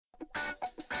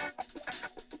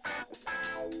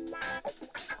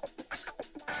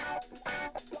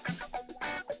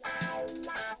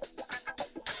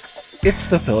It's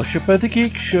the Fellowship of the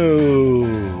Geek Show,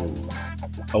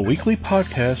 a weekly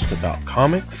podcast about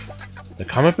comics, the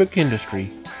comic book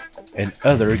industry, and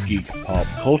other geek pop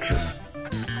culture.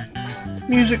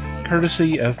 Music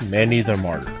courtesy of Manny the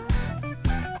Martyr.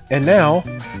 And now,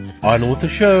 on with the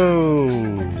show!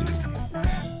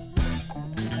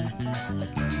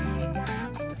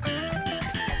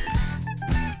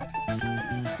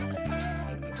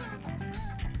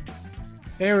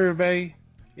 Hey everybody,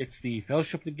 it's the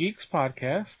Fellowship of the Geeks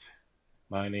podcast.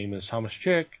 My name is Thomas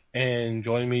Chick, and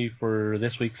joining me for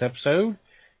this week's episode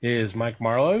is Mike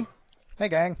Marlowe. Hey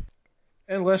gang.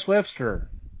 And Les Webster.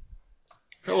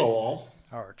 Hello all.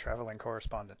 Our traveling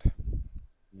correspondent.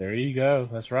 There you go,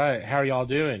 that's right. How are y'all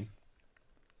doing?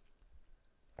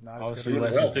 Not Obviously, as good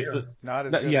as Les Les. is Not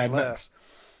as good as Les.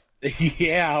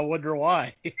 Yeah, I wonder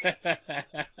why.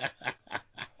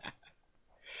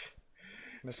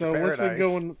 Mr. So Paradise. what's been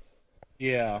going?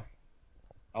 Yeah,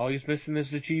 all he's missing is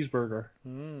the cheeseburger.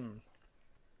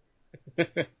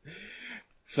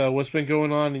 So what's been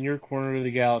going on in your corner of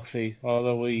the galaxy?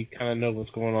 Although we kind of know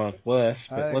what's going on with Les,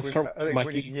 but let's start with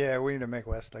Mikey. We need to make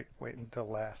Les wait until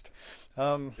last.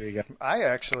 There you go. I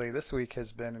actually, this week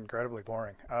has been incredibly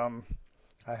boring.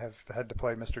 I have had to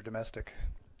play Mr. Domestic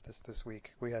this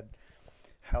week. We had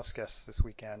house guests this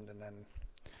weekend, and then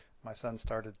my son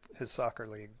started his soccer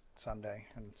league Sunday,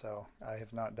 and so I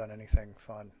have not done anything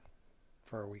fun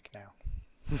for a week now.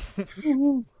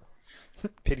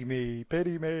 Pity me,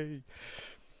 pity me.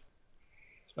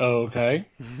 Okay.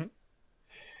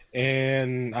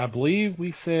 And I believe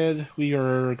we said we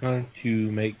are going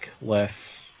to make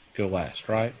Les go last,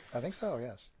 right? I think so,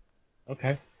 yes.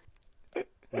 Okay.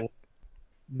 Well,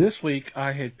 this week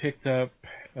I had picked up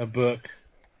a book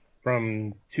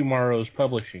from Tomorrow's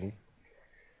Publishing.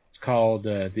 It's called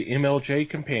The MLJ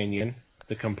Companion,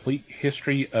 The Complete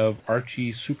History of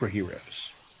Archie Superheroes.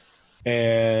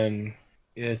 And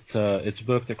it's a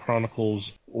book that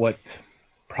chronicles what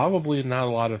probably not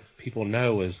a lot of people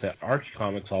know is that Archie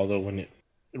Comics, although when it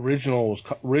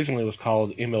originally was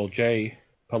called MLJ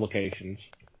Publications,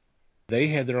 they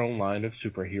had their own line of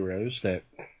superheroes that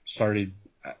started,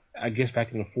 I guess,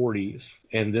 back in the 40s,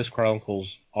 and this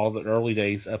chronicles all the early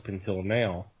days up until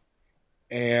now.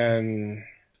 And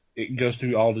it goes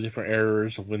through all the different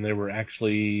eras of when there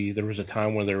was a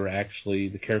time when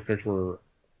the characters were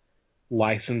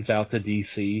licensed out to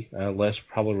DC. Les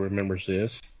probably remembers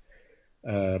this.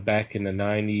 Back in the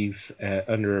 90s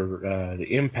under the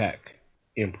Impact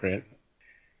imprint.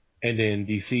 And then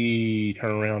DC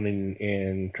turned around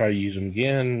and tried to use them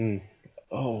again.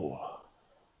 Oh,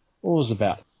 what was it,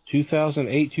 about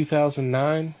 2008,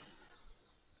 2009?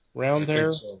 Around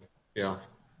there? So. Yeah.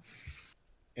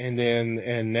 And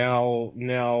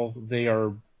now they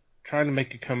are trying to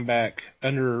make a comeback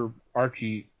under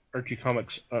Archie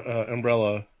Comics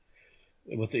umbrella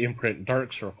with the imprint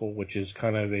Dark Circle, which is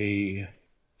kind of a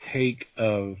take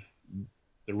of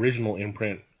the original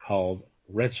imprint called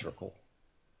Red Circle.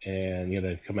 And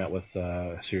they've come out with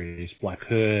a series Black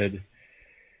Hood,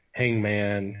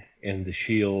 Hangman, and the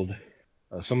Shield.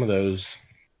 Some of those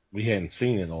we hadn't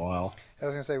seen in a while. I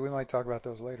was going to say, we might talk about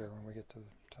those later when we get to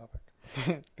the topic.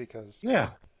 Because... Yeah,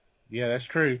 that's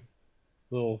true.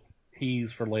 Little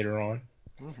tease for later on.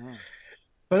 Mm-hmm.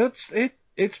 But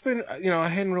it's been, I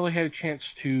hadn't really had a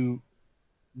chance to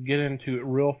get into it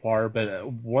real far, but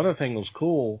one of the things that was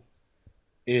cool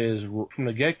is from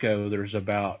the get-go, there's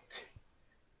about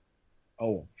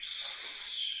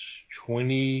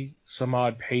 20 some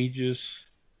odd pages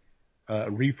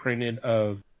reprinted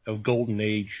of Golden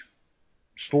Age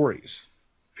stories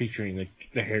featuring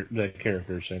the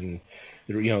characters, and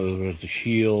there was the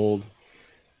Shield,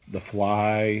 the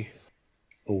Fly,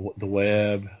 the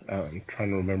Web. I'm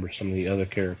trying to remember some of the other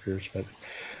characters, but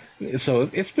so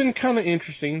it's been kind of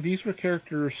interesting. These were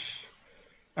characters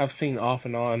I've seen off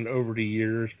and on over the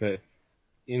years, but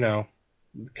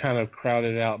kind of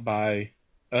crowded out by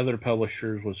other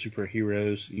publishers with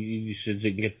superheroes. You just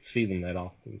didn't get to see them that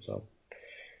often, so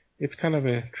it's kind of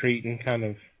a treat and kind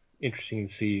of interesting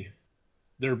to see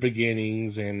their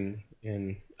beginnings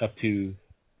and up to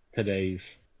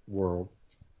today's world.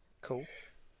 Cool.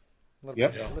 A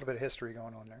little bit of history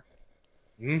going on there.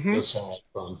 Mm-hmm. That's all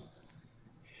fun.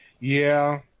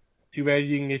 Yeah. Too bad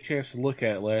you didn't get a chance to look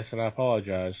at it, Les, and I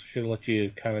apologize. Should have let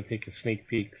you kind of take a sneak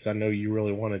peek because I know you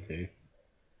really wanted to.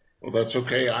 Well, that's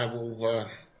okay. I will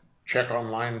check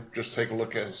online, just take a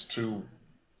look as to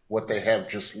what they have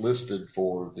just listed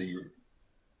for the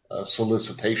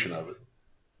solicitation of it.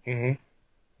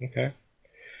 Mm-hmm. Okay.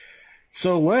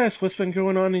 So, Les, what's been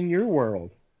going on in your world?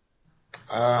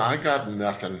 I got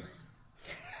nothing.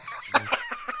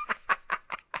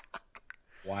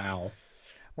 Wow.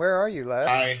 Where are you,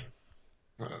 Les?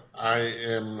 I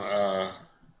am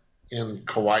in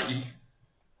Kauai,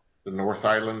 the North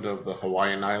Island of the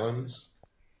Hawaiian Islands.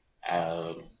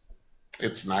 Uh,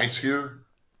 it's nice here,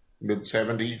 mid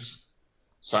 70s,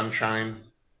 sunshine,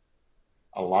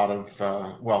 a lot of,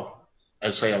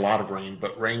 I say a lot of rain,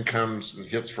 but rain comes and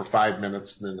hits for 5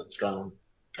 minutes and then it's gone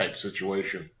type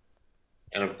situation.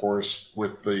 And of course,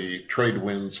 with the trade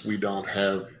winds, we don't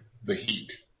have the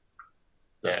heat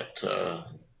that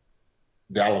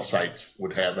Dallasites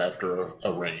would have after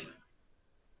a rain.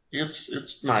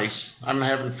 It's nice. I'm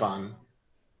having fun.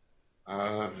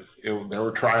 There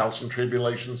were trials and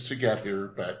tribulations to get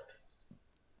here, but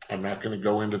I'm not going to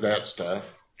go into that stuff.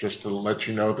 Just to let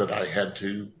you know that I had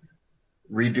to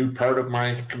redo part of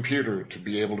my computer to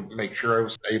be able to make sure I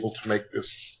was able to make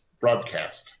this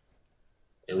broadcast.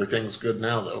 Everything's good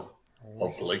now, though.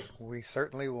 Hopefully. We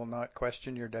certainly will not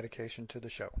question your dedication to the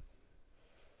show.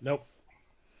 Nope.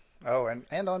 Oh,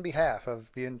 and on behalf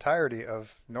of the entirety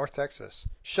of North Texas,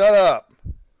 shut up.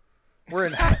 We're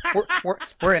in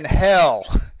we're in hell.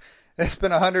 It's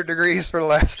been 100 degrees for the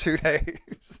last 2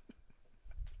 days.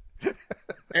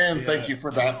 And thank you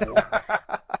for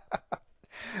that.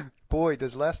 Boy,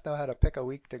 does Les know how to pick a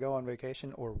week to go on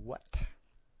vacation or what?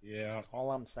 Yeah. That's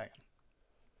all I'm saying.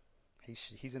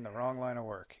 He's in the wrong line of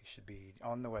work. He should be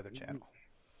on the Weather Channel.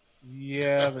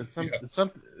 Yeah, but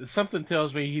something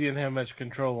tells me he didn't have much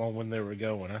control on when they were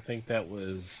going. I think that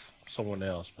was someone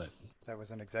else, but That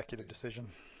was an executive decision.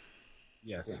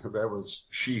 yes. That was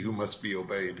she who must be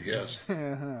obeyed, yes.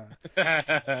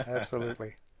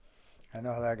 Absolutely. I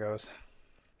know how that goes.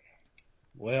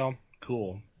 Well,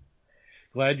 cool.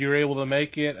 Glad you were able to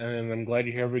make it, and I'm glad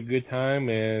you have a good time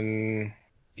and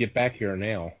get back here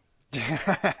now.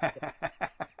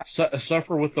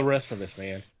 Suffer with the rest of us,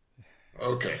 man.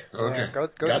 Okay. Yeah,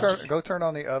 go turn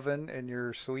on the oven in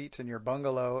your suite in your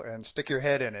bungalow and stick your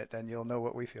head in it, and you'll know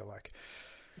what we feel like.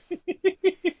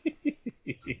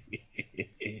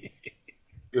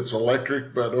 It's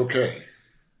electric, but okay.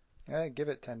 Give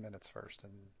it 10 minutes first,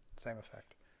 and same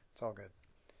effect. It's all good.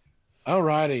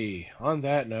 Alrighty. On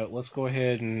that note, let's go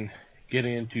ahead and get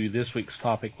into this week's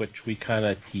topic, which we kind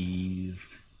of teased.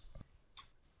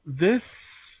 This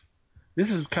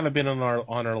has kind of been on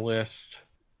our list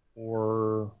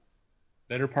for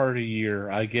better part of a year,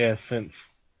 I guess, since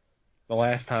the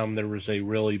last time there was a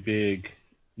really big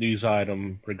news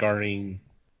item regarding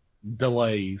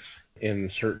delays in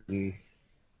certain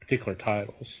particular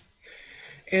titles.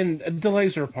 And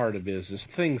delays are a part of business.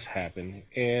 Things happen,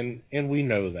 and we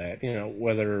know that.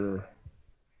 Whether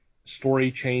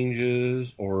story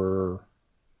changes or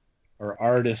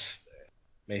artists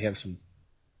may have some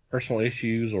personal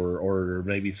issues or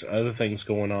maybe some other things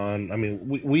going on. I mean,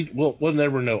 we'll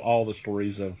never know all the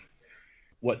stories of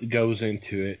what goes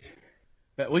into it.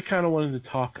 But we kind of wanted to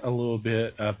talk a little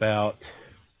bit about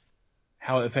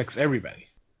how it affects everybody.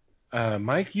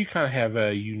 Mike, you kind of have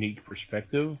a unique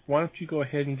perspective. Why don't you go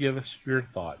ahead and give us your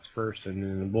thoughts first, and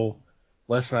then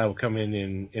Les and I will come in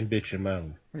and bitch and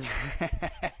moan.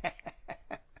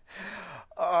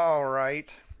 All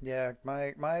right. Yeah,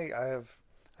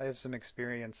 I have some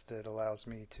experience that allows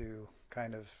me to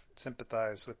kind of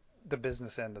sympathize with the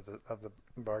business end of the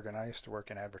bargain. I used to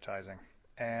work in advertising,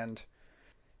 and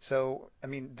so I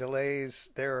mean delays.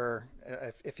 There are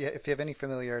if you have any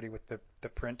familiarity with the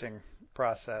printing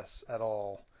process at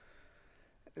all,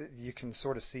 you can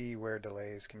sort of see where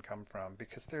delays can come from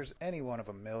because there's any one of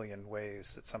a million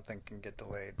ways that something can get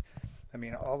delayed. I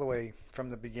mean, all the way from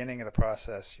the beginning of the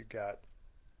process, you've got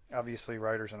obviously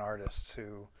writers and artists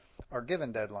who are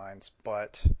given deadlines,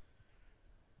 but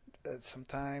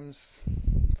sometimes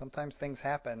things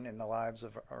happen in the lives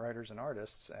of writers and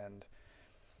artists, and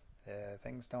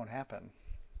things don't happen.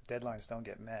 Deadlines don't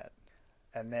get met.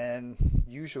 And then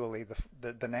usually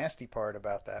the nasty part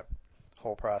about that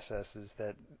whole process is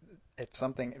that if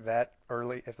something that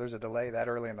early, if there's a delay that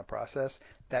early in the process,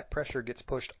 that pressure gets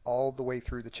pushed all the way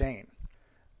through the chain.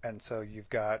 And so you've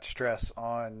got stress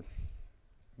on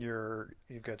your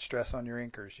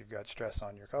inkers, you've got stress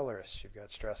on your colorists, you've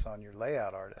got stress on your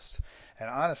layout artists. And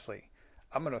honestly,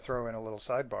 I'm going to throw in a little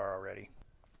sidebar already.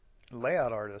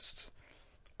 Layout artists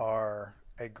are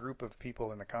a group of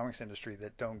people in the comics industry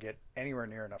that don't get anywhere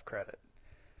near enough credit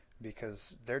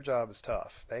because their job is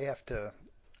tough. They have to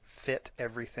fit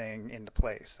everything into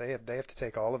place. They have to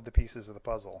take all of the pieces of the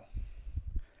puzzle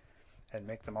and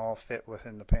make them all fit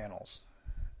within the panels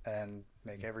and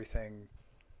make everything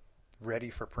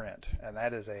ready for print. And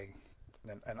that is an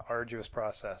arduous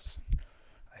process.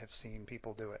 I have seen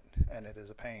people do it, and it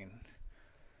is a pain.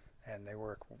 And they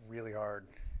work really hard,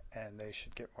 and they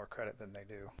should get more credit than they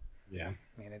do. Yeah.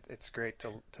 I mean, it's great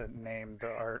to name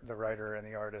the writer and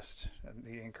the artist and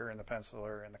the inker and the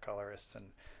penciler and the colorists and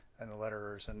the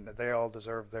letterers, and they all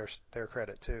deserve their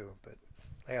credit too. But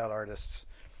layout artists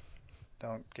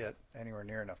don't get anywhere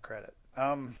near enough credit.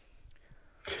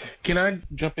 Can I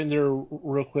jump in there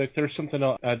real quick? There's something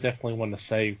else I definitely want to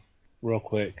say real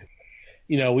quick.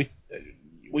 You know,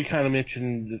 we kind of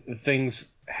mentioned the things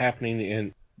happening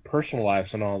in personal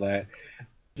lives and all that.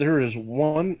 There is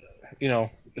one, you know,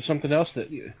 something else that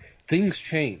things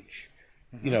change.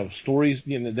 You Hmm. know, stories.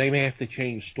 You know, they may have to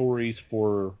change stories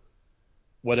for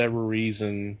whatever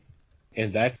reason,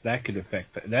 and that could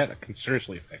affect that can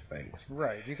seriously affect things.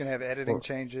 Right. You can have editing Or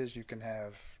changes. You can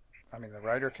have, I mean, the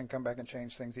writer can come back and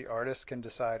change things. The artist can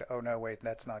decide, oh no, wait,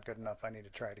 that's not good enough. I need to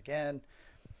try it again.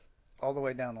 All the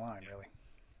way down the line, really.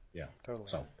 yeah. Totally.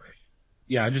 So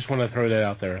yeah, I just want to throw that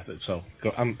out there. So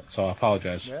so I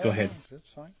apologize. Go Yeah, ahead. no, it's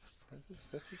fine.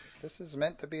 This is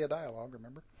meant to be a dialogue,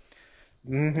 remember?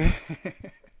 Hmm.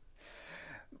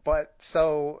 But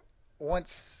so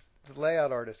once the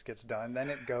layout artist gets done, then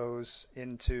it goes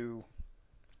into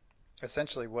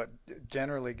essentially what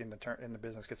generally in the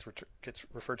business gets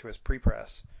referred to as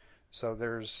pre-press. So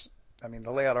I mean,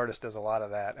 the layout artist does a lot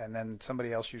of that, and then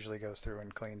somebody else usually goes through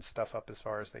and cleans stuff up as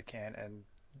far as they can and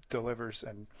delivers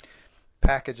and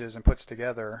packages and puts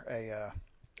together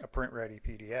a print-ready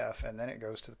PDF, and then it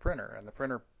goes to the printer, and the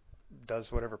printer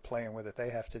does whatever playing with it they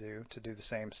have to do the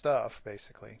same stuff,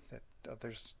 basically.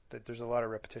 There's a lot of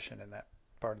repetition in that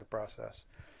part of the process.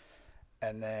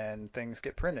 And then things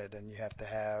get printed, and you have to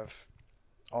have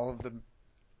all of the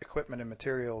equipment and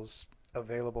materials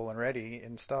available and ready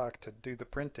in stock to do the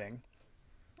printing.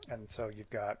 And so you've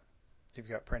got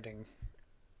printing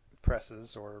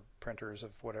presses or printers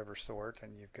of whatever sort,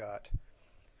 and you've got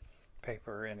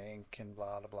paper and ink and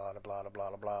blah blah blah blah blah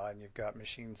blah blah, and you've got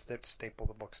machines that staple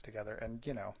the books together, and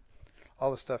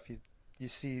all the stuff you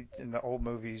see in the old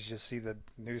movies. You see the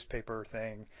newspaper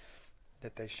thing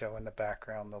that they show in the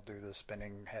background. They'll do the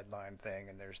spinning headline thing,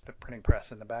 and there's the printing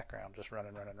press in the background just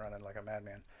running, running, running like a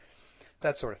madman.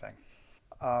 That sort of thing.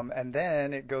 And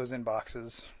then it goes in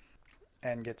boxes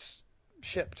and gets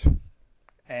shipped.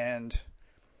 And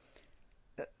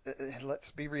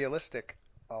let's be realistic.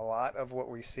 A lot of what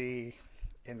we see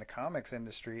in the comics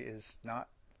industry is not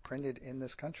printed in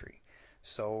this country.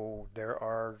 So there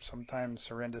are sometimes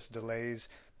horrendous delays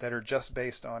that are just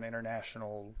based on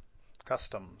international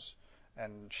customs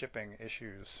and shipping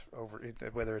issues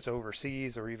whether it's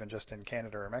overseas or even just in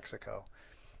Canada or Mexico.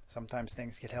 Sometimes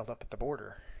things get held up at the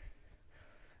border,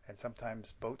 and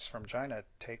sometimes boats from China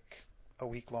take a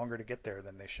week longer to get there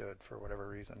than they should for whatever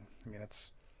reason. I mean,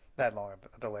 it's that long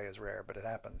a delay is rare, but it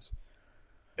happens.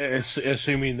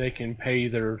 Assuming they can pay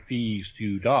their fees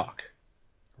to dock.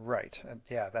 Right. And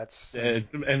yeah, that's, I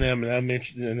mean, And then I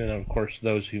mentioned, and then of course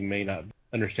those who may not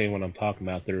understand what I'm talking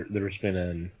about, there's been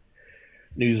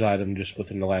a news item just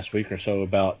within the last week or so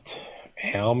about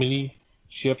how many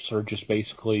ships are just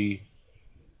basically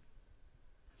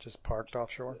just parked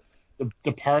offshore.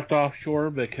 parked offshore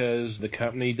because the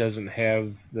company doesn't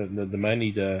have the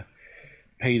money to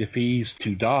pay the fees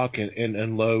to dock and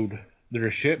unload their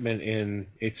shipment. And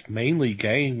it's mainly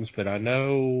games, but I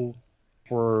know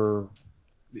for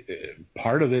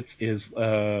part of it is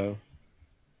the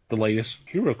latest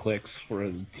Hero Clicks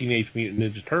for Teenage Mutant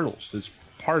Ninja Turtles. Is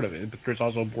part of it, but there's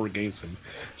also board games, and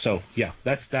so yeah,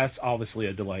 that's obviously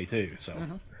a delay too. So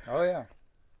Hmm. Oh yeah.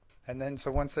 And then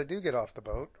so once they do get off the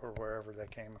boat or wherever they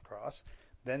came across,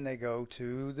 then they go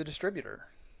to the distributor,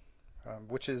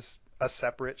 which is a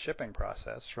separate shipping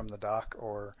process from the dock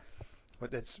or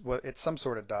it's some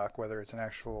sort of dock, whether it's an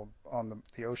actual on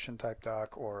the ocean type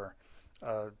dock or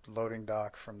a loading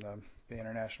dock from the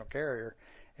international carrier.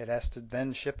 It has to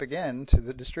then ship again to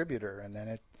the distributor, and then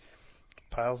it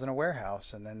piles in a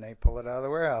warehouse, and then they pull it out of the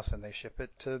warehouse and they ship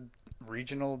it to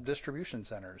regional distribution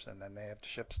centers, and then they have to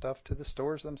ship stuff to the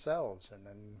stores themselves, and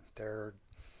then there are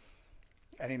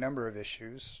any number of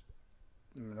issues,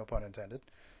 no pun intended,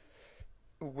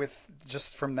 with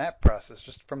just from that process,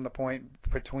 just from the point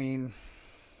between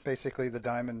basically the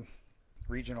diamond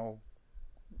regional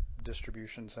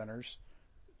distribution centers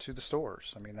to the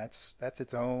stores. I mean, that's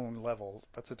its own level.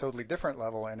 That's a totally different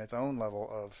level and its own level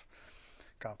of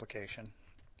complication.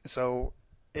 So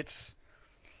it's,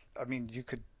 I mean, you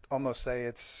could almost say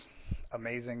it's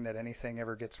amazing that anything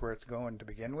ever gets where it's going to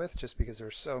begin with, just because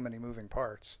there's so many moving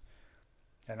parts.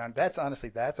 And that's honestly,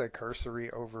 that's a cursory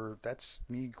over. That's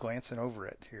me glancing over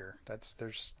it here.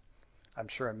 There's. I'm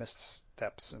sure I missed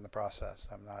steps in the process.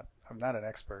 I'm not an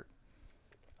expert.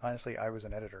 Honestly, I was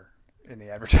an editor in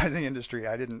the advertising industry.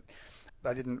 I didn't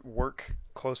work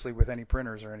closely with any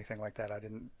printers or anything like that. I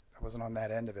I wasn't on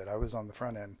that end of it. I was on the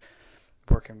front end,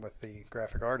 working with the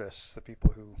graphic artists, the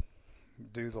people who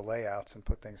do the layouts and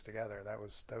put things together. That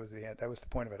was the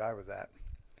point of it I was at.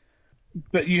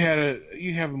 But you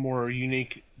have a more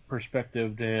unique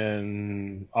perspective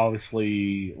than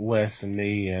obviously Les and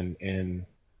me and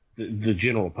the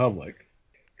general public,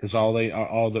 because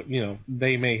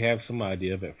they may have some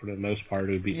idea, but for the most part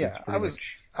it would be Yeah, it's pretty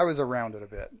much. I was around it a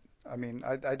bit. I mean,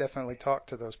 I definitely talked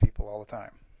to those people all the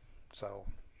time. So,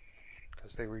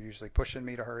 because they were usually pushing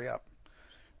me to hurry up,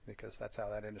 because that's how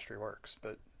that industry works.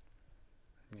 But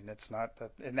I mean, it's not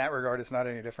that in that regard, it's not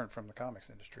any different from the comics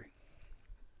industry,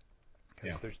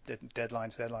 because there's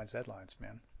deadlines,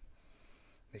 man.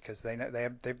 Because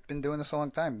they've been doing this a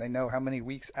long time. They know how many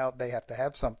weeks out they have to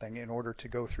have something in order to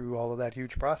go through all of that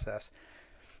huge process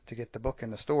to get the book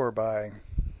in the store by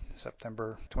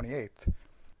September 28th.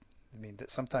 I mean,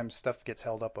 that sometimes stuff gets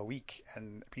held up a week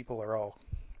and people are all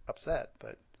upset,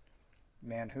 but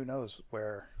man, who knows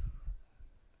where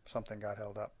something got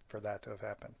held up for that to have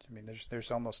happened. I mean,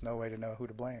 there's almost no way to know who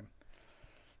to blame.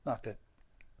 Not that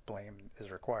blame is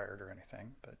required or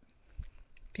anything, but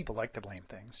people like to blame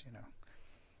things, you know.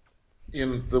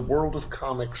 In the world of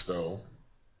comics, though,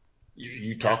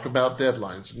 you talk about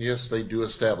deadlines, and yes, they do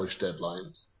establish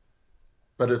deadlines,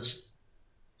 but it's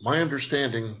my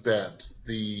understanding that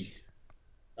the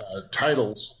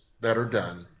titles that are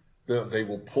done, they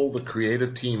will pull the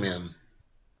creative team in,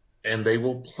 and they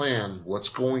will plan what's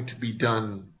going to be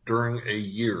done during a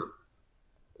year.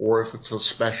 Or if it's a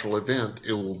special event,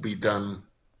 it will be done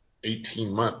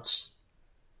 18 months.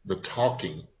 The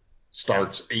talking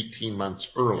starts 18 months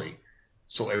early,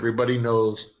 so everybody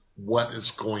knows what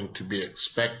is going to be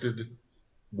expected,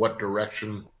 what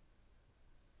direction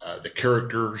the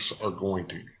characters are going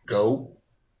to go.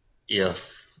 If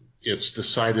it's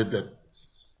decided that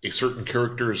a certain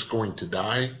character is going to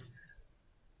die,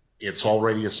 it's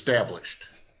already established.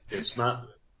 It's not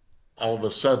all of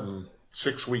a sudden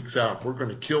 6 weeks out, we're going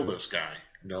to kill this guy.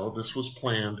 No, this was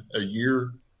planned a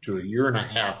year to a year and a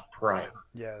half prior.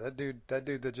 Yeah, that dude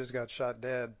that just got shot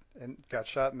dead and got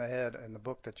shot in the head in the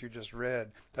book that you just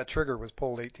read, that trigger was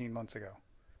pulled 18 months ago.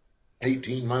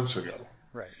 18 months ago.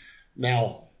 Right.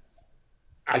 Now,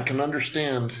 I can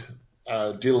understand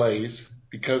delays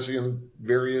because in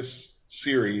various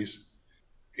series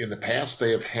in the past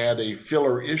they have had a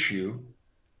filler issue.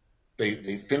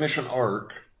 They finish an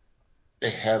arc,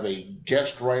 they have a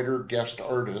guest writer, guest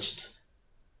artist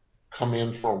come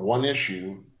in for one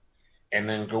issue and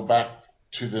then go back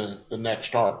to the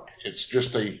next arc. It's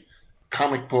just a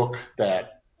comic book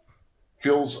that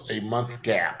fills a month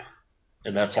gap,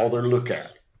 and that's all they look at.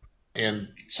 And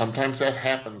sometimes that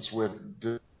happens with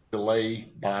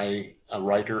delay by a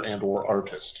writer and or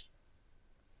artist.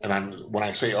 And when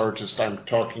I say artist, I'm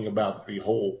talking about the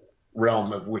whole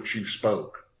realm of which you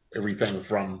spoke. Everything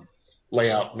from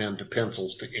layout men to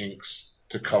pencils to inks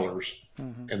to colors,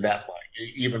 and that like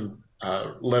even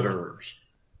letterers.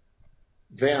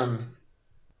 Then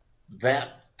that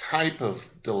type of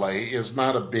delay is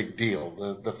not a big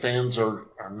deal. The fans are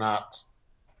not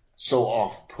so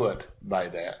off put by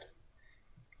that.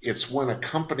 It's when a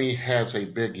company has a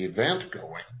big event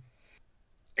going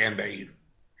and they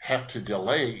have to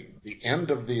delay the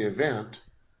end of the event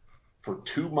for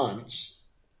 2 months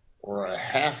or a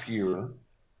half year,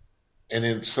 and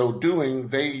in so doing,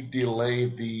 they delay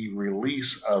the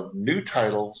release of new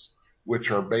titles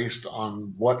which are based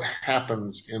on what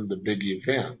happens in the big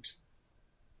event.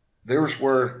 There's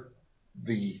where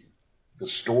the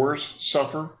stores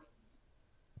suffer,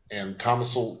 and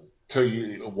Thomas will tell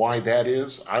you why that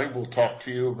is. I will talk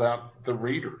to you about the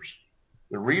readers.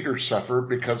 The readers suffer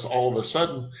because all of a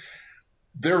sudden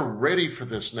they're ready for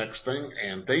this next thing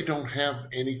and they don't have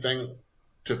anything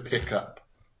to pick up.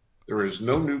 There is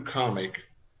no new comic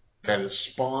that is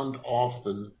spawned off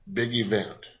the big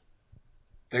event.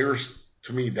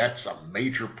 To me, that's a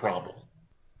major problem.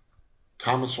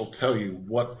 Thomas will tell you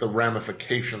what the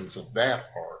ramifications of that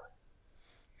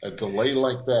are. A delay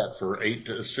like that for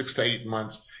 6 to 8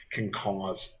 months can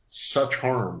cause such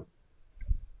harm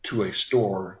to a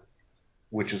store,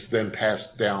 which is then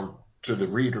passed down to the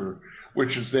reader,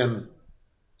 which is then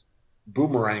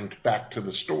boomeranged back to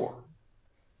the store.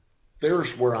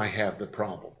 There's where I have the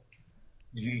problem.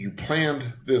 You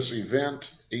planned this event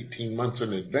 18 months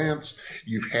in advance.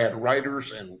 You've had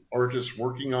writers and artists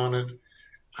working on it.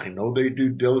 I know they do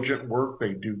diligent work.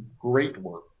 They do great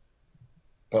work.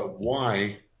 But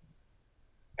why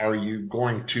are you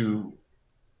going to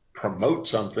promote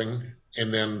something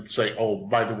and then say, oh,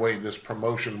 by the way, this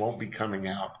promotion won't be coming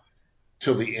out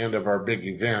till the end of our big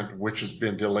event, which has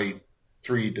been delayed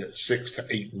 3 to 6 to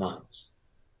 8 months?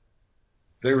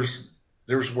 there's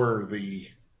where the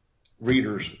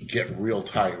readers get real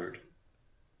tired,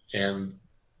 and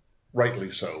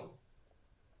rightly so.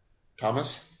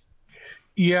 Thomas?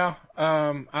 Yeah,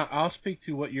 I'll speak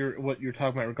to what you're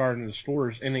talking about regarding the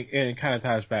stores, and it kind of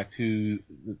ties back to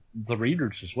the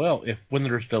readers as well. When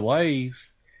there's delays,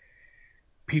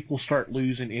 people start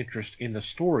losing interest in the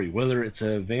story, whether it's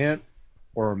an event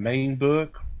or a main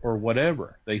book or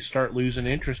whatever. They start losing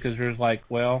interest because there's like,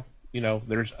 well,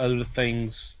 there's other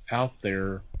things out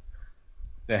there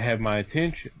that have my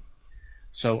attention.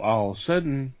 So all of a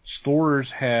sudden,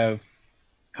 stores have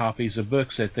copies of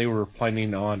books that they were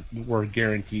planning on were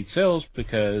guaranteed sales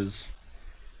because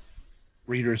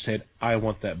readers said, I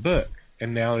want that book.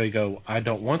 And now they go, I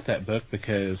don't want that book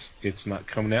because it's not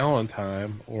coming out on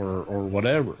time or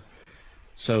whatever.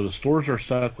 So the stores are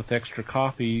stuck with extra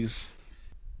copies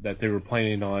that they were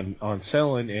planning on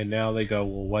selling, and now they go,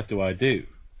 well, what do I do?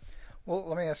 Well,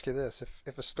 let me ask you this.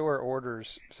 If a store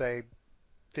orders, say,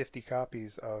 50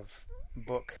 copies of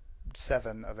book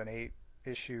 7 of an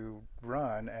 8-issue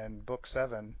run, and book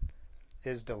 7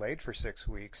 is delayed for 6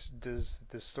 weeks, do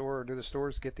the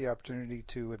stores get the opportunity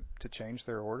to change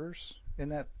their orders in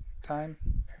that time?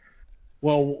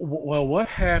 Well, what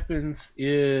happens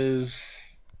is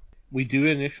we do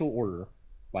an initial order,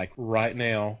 like right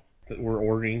now that we're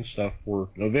ordering stuff for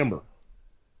November.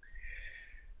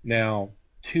 Now,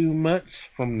 2 months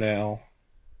from now,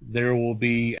 there will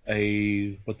be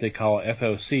what they call a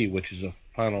FOC, which is a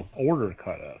final order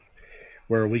cutoff,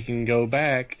 where we can go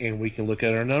back and we can look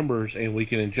at our numbers and we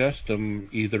can adjust them,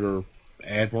 either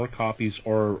add more copies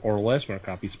or less more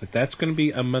copies, but that's going to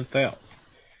be a month out.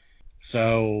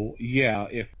 So, yeah,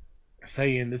 if,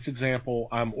 say in this example,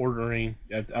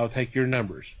 I'll take your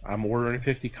numbers. I'm ordering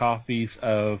 50 copies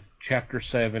of Chapter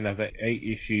 7 of an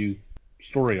 8-issue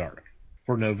story arc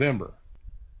for November.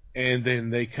 And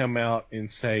then they come out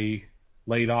and say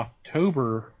late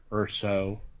October or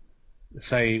so,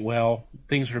 say, well,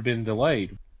 things have been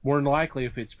delayed. More than likely,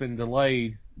 if it's been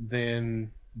delayed,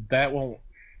 then that won't.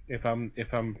 If I'm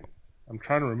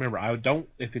trying to remember,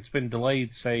 if it's been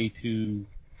delayed, say to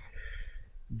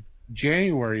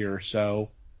January or so,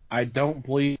 I don't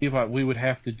believe we would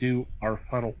have to do our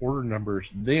final order numbers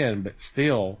then. But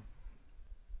still,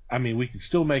 I mean, we can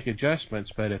still make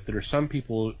adjustments. But if there are some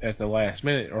people at the last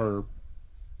minute or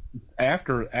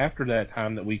after that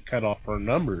time that we cut off our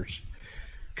numbers,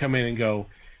 come in and go,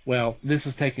 well, this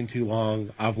is taking too long,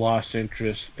 I've lost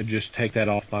interest, and just take that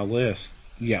off my list.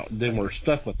 Yeah, then we're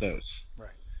stuck with those.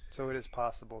 Right. So it is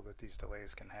possible that these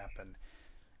delays can happen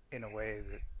in a way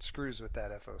that screws with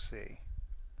that FOC.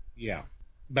 Yeah,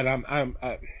 but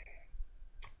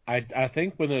I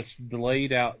think when it's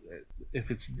delayed out,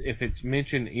 if it's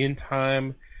mentioned in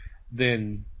time,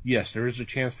 then yes, there is a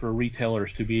chance for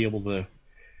retailers to be able to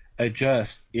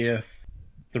adjust if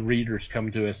the readers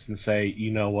come to us and say,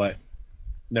 you know what,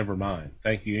 never mind,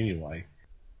 thank you anyway.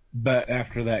 But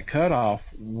after that cutoff,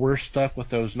 we're stuck with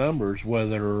those numbers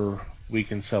whether we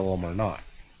can sell them or not.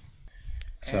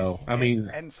 So,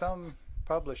 and some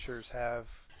publishers have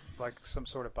like some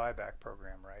sort of buyback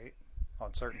program, right,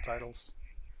 on certain titles.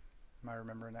 Am I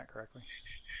remembering that correctly?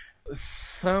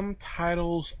 Some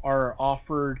titles are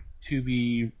offered to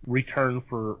be returned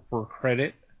for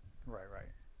credit. Right.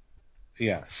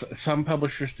 Yeah, some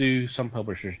publishers do, some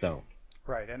publishers don't.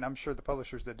 Right, and I'm sure the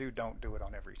publishers that don't do it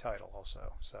on every title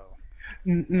also. So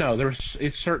no,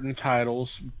 it's certain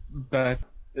titles, but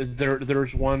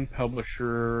there's one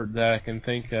publisher that I can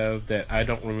think of that I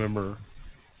don't remember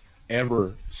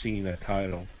ever seeing a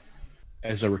title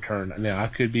as a return. Now I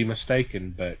could be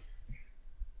mistaken, but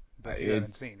you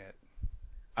haven't seen it.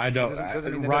 I don't.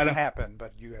 Doesn't mean it doesn't happen,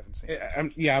 but you haven't seen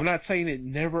it. I'm not saying it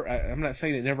never. I'm not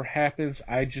saying it never happens.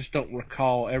 I just don't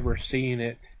recall ever seeing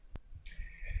it.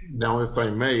 Now, if I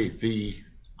may, the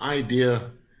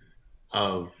idea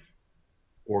of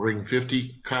ordering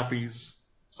 50 copies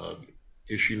of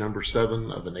issue number 7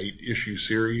 of an 8-issue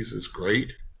series is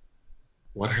great.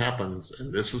 What happens,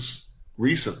 and this is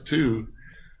recent too,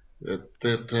 that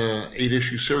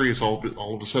 8-issue series all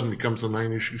of a sudden becomes a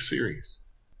 9-issue series.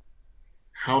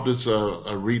 How does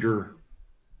a reader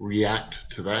react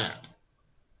to that?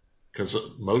 Because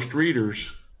most readers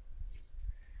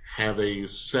have a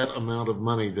set amount of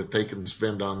money that they can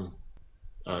spend on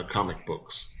comic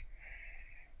books.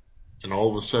 And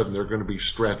all of a sudden they're going to be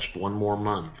stretched one more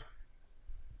month.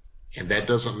 And that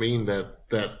doesn't mean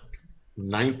that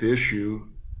 9th issue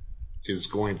is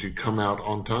going to come out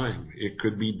on time. It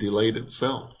could be delayed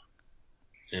itself.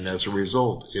 And as a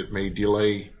result, it may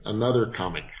delay another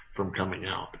comic from coming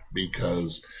out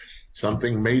because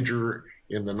something major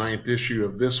in the 9th issue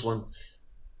of this one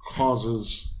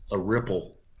causes a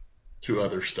ripple to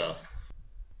other stuff.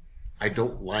 I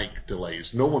don't like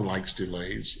delays. No one likes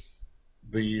delays.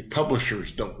 The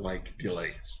publishers don't like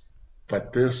delays.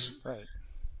 But this Right.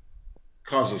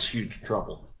 causes huge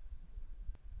trouble.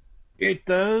 It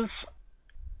does,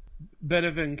 but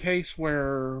if in case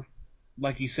where,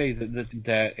 like you say,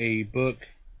 that a book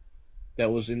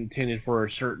that was intended for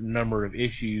a certain number of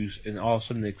issues and all of a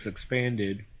sudden it's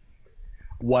expanded,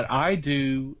 what I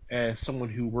do as someone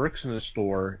who works in a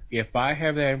store, if I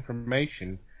have that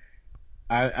information,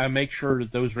 I make sure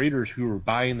that those readers who are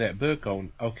buying that book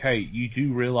on, okay, you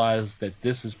do realize that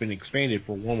this has been expanded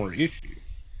for one more issue.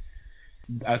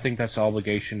 I think that's an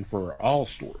obligation for all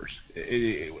stores.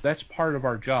 That's part of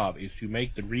our job, is to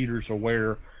make the readers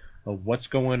aware of what's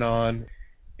going on,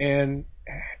 and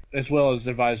as well as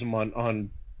advise them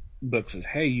on books as,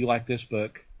 hey, you like this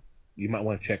book, you might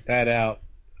want to check that out,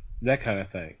 that kind of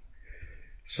thing.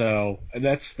 So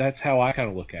that's how I kind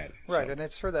of look at it. Right, So, and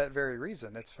it's for that very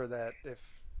reason. It's for that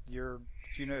if you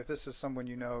know if this is someone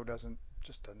you know doesn't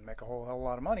make a whole hell of a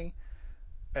lot of money,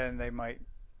 and they might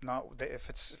not if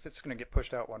it's going to get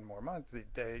pushed out one more month,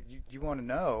 you want to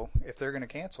know if they're going to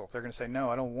cancel. If they're going to say no,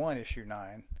 I don't want issue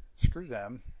 9. Screw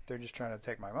them. They're just trying to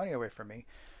take my money away from me.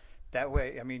 That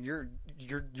way, I mean, you're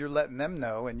letting them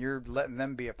know, and you're letting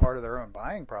them be a part of their own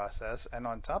buying process. And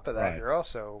on top of that, right, you're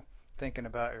also thinking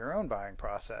about your own buying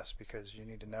process, because you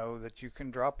need to know that you can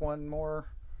drop one more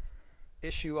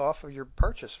issue off of your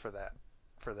purchase for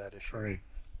that issue. right.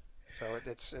 So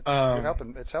you're Um,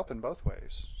 helping. It's helping both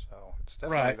ways. So it's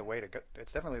definitely right. the way to go.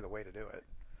 It's definitely the way to do it.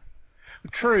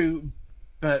 True,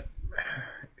 but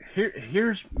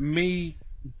here's me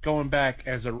going back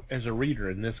as a reader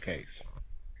in this case.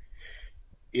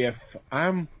 If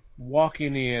I'm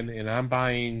walking in and I'm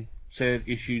buying said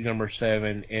issue number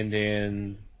 7, and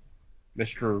then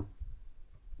Mr.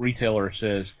 Retailer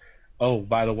says, "Oh,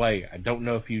 by the way, I don't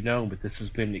know if you know, but this has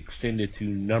been extended to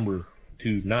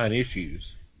 9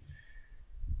 issues."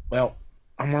 Well,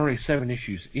 I'm already 7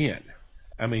 issues in.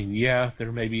 I mean, yeah,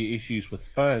 there may be issues with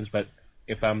funds, but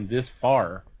if I'm this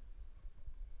far,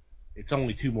 it's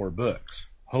only 2 more books,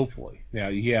 hopefully. Now,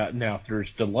 yeah, now if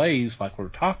there's delays like we're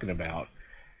talking about,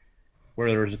 where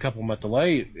there's a couple month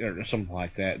delay or something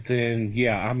like that, then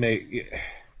yeah, I may.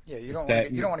 Yeah,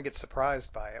 That, you don't want to get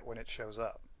surprised by it when it shows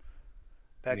up.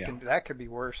 yeah, That could be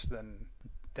worse than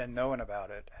knowing about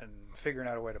it and figuring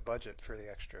out a way to budget for the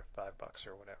extra $5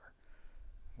 or whatever,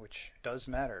 which does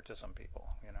matter to some people,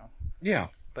 you know. yeah,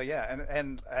 But yeah,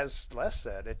 and as Les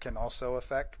said, it can also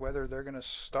affect whether they're going to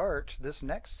start this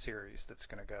next series that's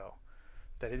going to go.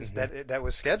 That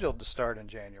was scheduled to start in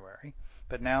January,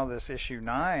 but now this issue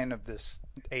 9 of this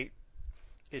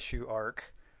 8-issue arc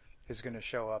is going to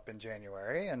show up in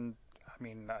January, and I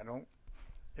mean,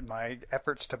 in my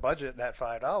efforts to budget that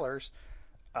 $5,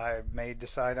 I may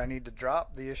decide I need to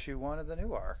drop the issue 1 of the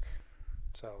new arc.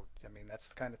 So, I mean, that's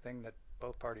the kind of thing that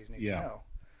both parties need to yeah, know.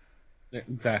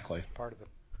 exactly. Part of the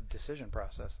decision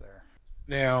process there.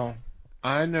 Now,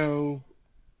 I know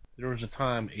there was a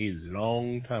time a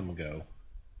long time ago,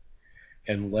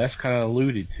 and Les kind of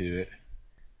alluded to it.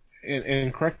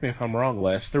 And correct me if I'm wrong,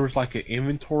 Les. There was like an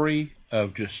inventory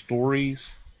of just stories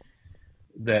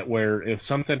that where if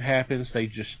something happens, they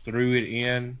just threw it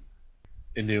in,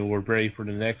 and then we're ready for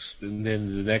the next, and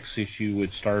then the next issue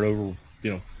would start over.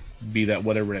 Be that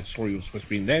whatever that story was supposed to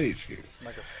be in that issue.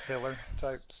 Like a filler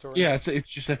type story? Yeah, it's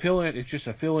just a fill in. It's just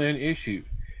a fill in issue.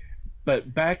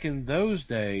 But back in those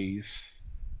days,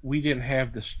 we didn't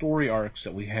have the story arcs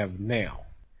that we have now.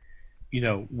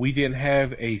 We didn't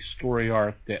have a story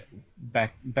arc that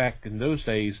back in those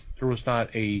days there was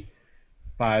not a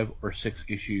 5 or 6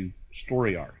 issue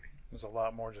story arc. There's a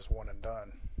lot more just one and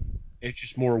done. It's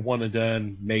just more one and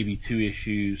done, maybe 2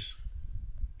 issues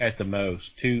at the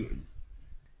most. Two,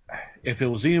 if it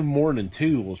was even more than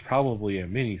 2, it was probably a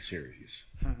mini series.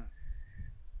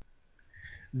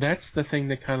 That's the thing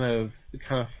that kind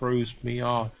of throws me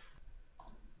off.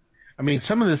 I mean,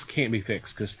 some of this can't be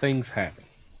fixed because things happen.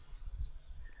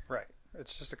 Right.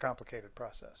 It's just a complicated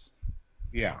process.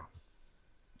 Yeah.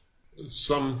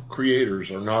 Some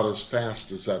creators are not as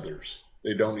fast as others.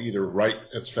 They don't either write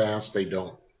as fast, they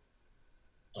don't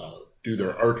do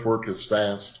their artwork as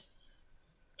fast.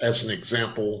 As an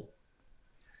example,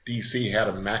 DC had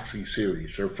a maxi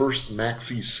series, their first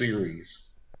maxi series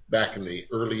back in the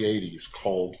early 80s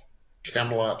called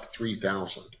Camelot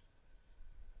 3000.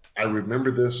 I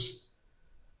remember this.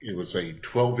 It was a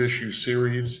 12-issue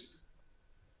series.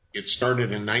 It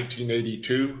started in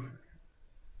 1982.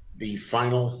 The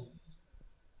final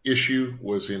issue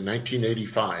was in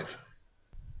 1985.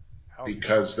 Ouch.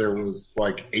 Because there was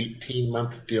like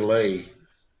 18-month delay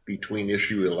between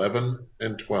issue 11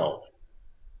 and 12.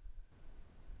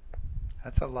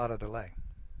 That's a lot of delay.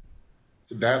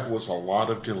 That was a lot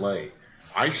of delay.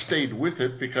 I stayed with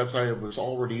it because I was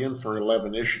already in for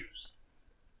 11 issues.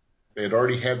 They had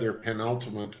already had their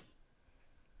penultimate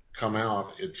come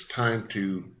out. It's time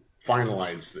to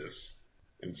finalize this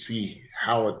and see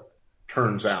how it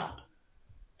turns out.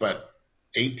 But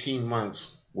 18 months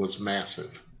was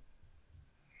massive.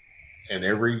 And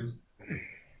every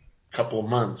couple of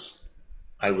months,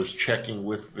 I was checking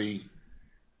with the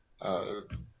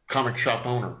comic shop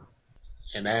owner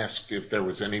and asked if there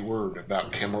was any word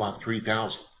about Camelot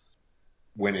 3000.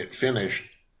 When it finished,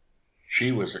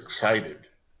 she was excited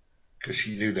because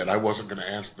she knew that I wasn't going to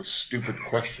ask the stupid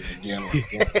question again and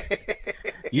again.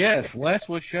 Yes, Les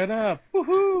will shut up.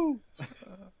 Woohoo!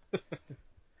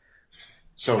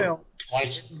 So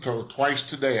twice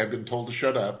today I've been told to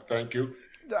shut up. Thank you.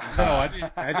 No,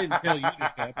 I didn't tell you to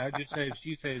shut up. I just said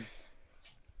she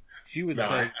would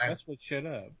say Les would shut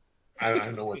up.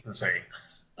 I know what to say.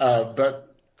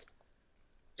 But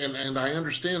I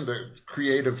understand the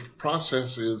creative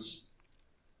process is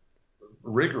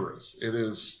rigorous. It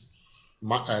is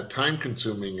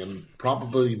time-consuming and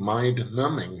probably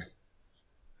mind-numbing.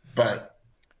 But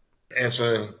as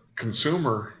a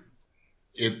consumer,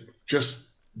 it just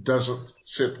doesn't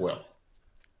sit well.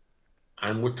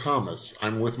 I'm with Thomas.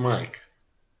 I'm with Mike.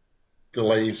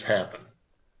 Delays happen.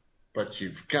 But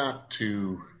you've got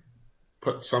to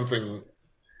put something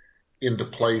into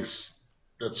place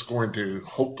that's going to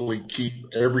hopefully keep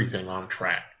everything on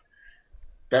track.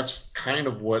 That's kind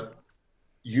of what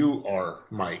you are,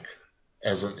 Mike,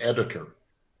 as an editor.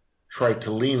 Try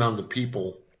to lean on the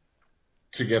people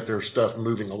to get their stuff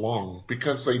moving along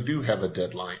because they do have a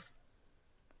deadline.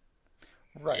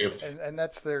 Right, and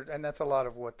that's a lot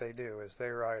of what they do is they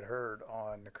ride herd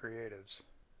on the creatives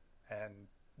and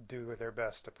do their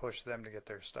best to push them to get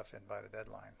their stuff in by the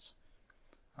deadlines.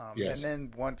 Yes. And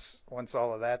then once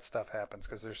all of that stuff happens,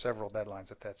 because there's several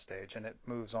deadlines at that stage, and it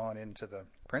moves on into the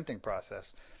printing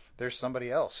process, there's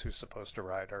somebody else who's supposed to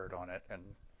ride herd on it and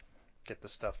get the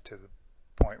stuff to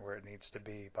the point where it needs to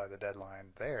be by the deadline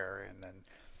there, and then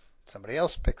somebody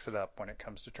else picks it up when it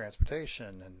comes to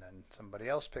transportation, and then somebody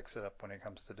else picks it up when it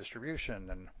comes to distribution,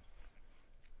 and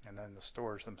then the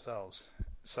stores themselves.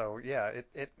 So yeah,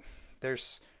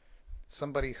 there's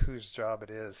somebody whose job it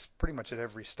is pretty much at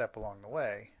every step along the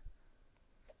way.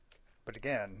 But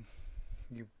again,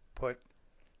 you put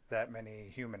that many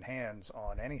human hands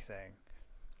on anything,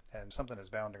 and something is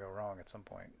bound to go wrong at some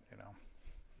point, you know.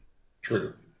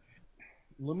 True.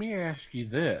 Let me ask you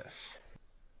this,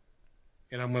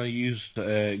 and I'm going to use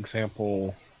the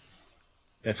example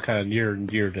that's kind of near and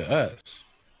dear to us.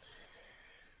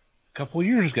 A couple of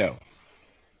years ago,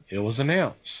 it was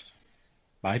announced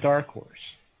by Dark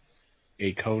Horse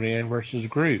a Conan versus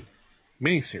Groot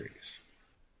miniseries.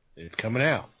 It's coming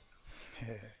out.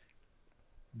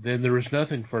 Then there was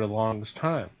nothing for the longest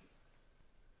time.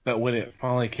 But when it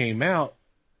finally came out,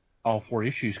 all 4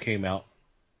 issues came out,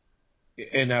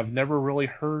 and I've never really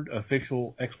heard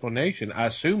official explanation. I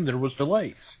assume there was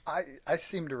delays. I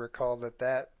seem to recall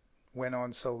that went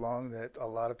on so long that a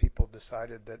lot of people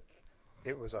decided that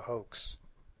it was a hoax.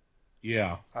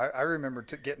 Yeah. I remember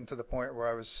getting to the point where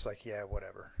I was just like, yeah,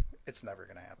 whatever. It's never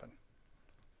going to happen.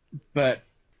 But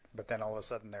then all of a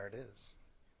sudden there it is.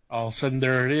 All of a sudden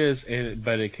there it is,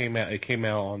 but it came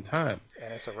out on time.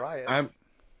 And it's a riot.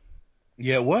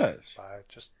 Yeah, it was.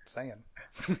 Just saying.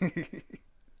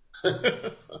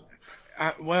 And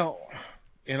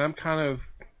I'm kind of,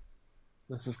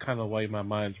 this is kind of the way my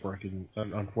mind's working,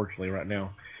 unfortunately, right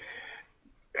now.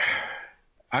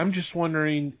 I'm just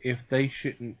wondering if they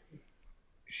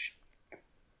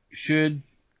should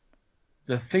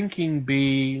the thinking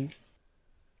be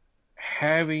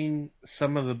having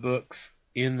some of the books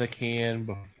in the can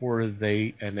before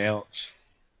they announce.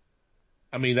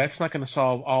 I mean, that's not going to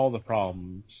solve all the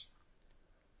problems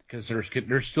because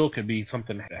there still could be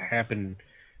something happen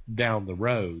down the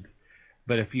road.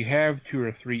 But if you have 2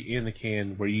 or 3 in the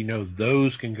can where you know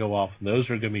those can go off and those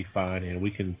are going to be fine, and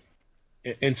we can,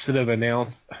 instead of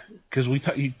announce, because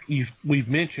we've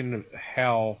mentioned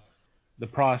how the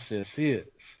process is,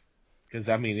 because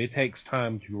I mean it takes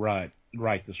time to write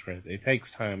the script. It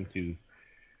takes time to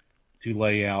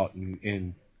lay out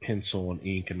and pencil and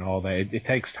ink and all that. It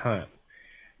takes time.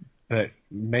 But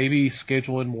maybe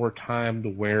scheduling more time to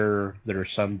where there are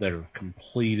some that are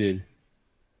completed.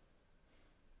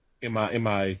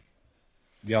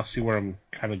 Y'all see where I'm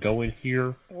kind of going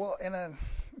here? Well,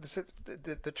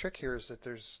 the trick here is that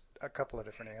there's a couple of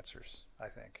different answers, I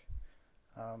think.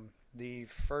 The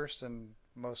first and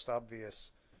most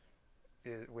obvious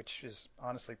which is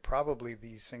honestly probably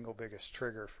the single biggest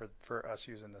trigger for us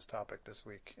using this topic this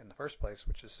week in the first place,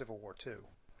 which is Civil War II.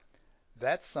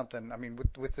 That's something, I mean,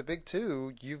 with the big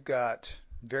two, you've got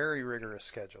very rigorous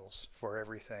schedules for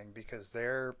everything because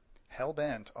they're hell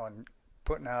bent on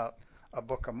putting out a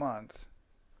book a month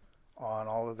on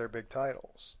all of their big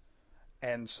titles.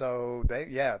 And so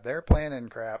they're planning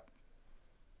crap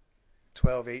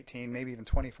 12, 18, maybe even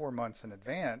 24 months in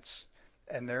advance,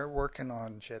 and they're working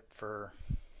on shit for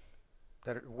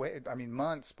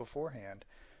months beforehand.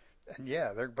 And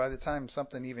yeah, they're by the time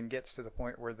something even gets to the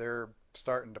point where they're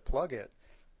starting to plug it,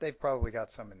 they've probably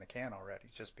got some in the can already,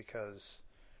 just because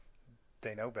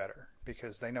they know better,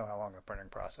 because they know how long the printing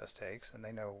process takes, and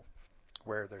they know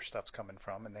where their stuff's coming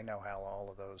from, and they know how all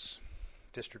of those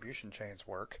distribution chains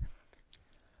work.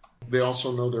 They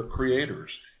also know their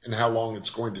creators and how long it's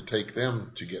going to take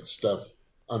them to get stuff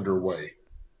underway.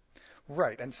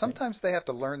 Right, and sometimes they have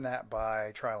to learn that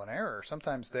by trial and error.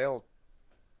 Sometimes they'll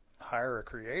hire a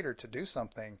creator to do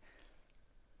something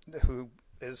who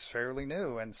is fairly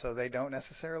new, and so they don't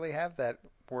necessarily have that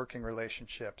working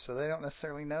relationship. So they don't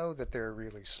necessarily know that they're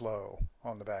really slow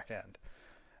on the back end.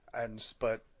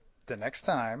 But the next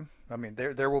time, I mean,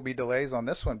 there will be delays on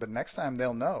this one, but next time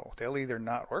they'll know. They'll either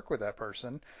not work with that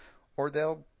person, or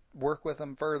they'll work with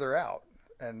them further out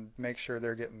and make sure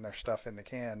they're getting their stuff in the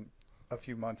can a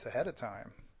few months ahead of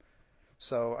time.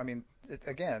 So, I mean,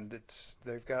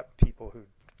 they've got people who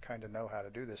kind of know how to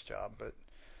do this job, but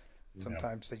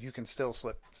sometimes that you can still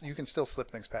slip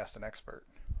things past an expert.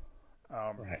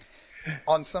 Right.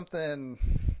 On something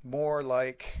more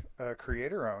like a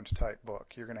creator-owned type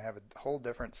book, you're going to have a whole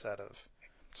different set of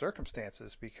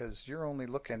circumstances because you're only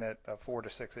looking at a 4 to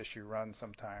 6 issue run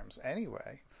sometimes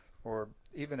anyway, or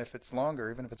even if it's longer,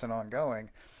 even if it's an ongoing,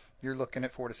 you're looking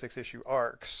at 4 to 6 issue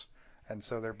arcs, and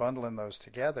so they're bundling those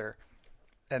together,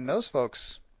 and those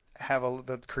folks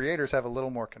the creators have a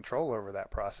little more control over that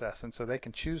process, and so they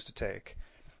can choose to take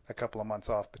a couple of months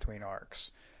off between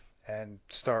arcs and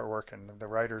start working. The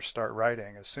writers start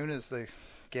writing. As soon as they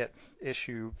get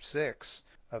issue 6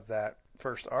 of that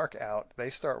first arc out, they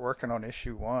start working on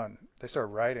issue 1. They start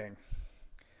writing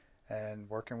and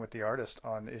working with the artist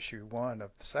on issue 1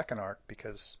 of the second arc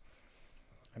because,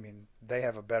 I mean, they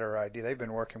have a better idea. They've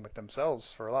been working with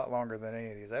themselves for a lot longer than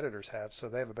any of these editors have, so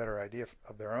they have a better idea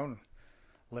of their own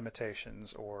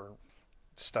limitations or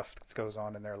stuff that goes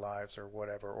on in their lives or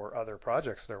whatever, or other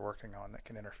projects they're working on that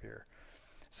can interfere.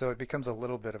 So it becomes a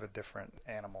little bit of a different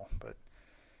animal, but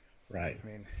right. I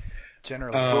mean,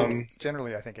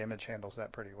 generally, I think Image handles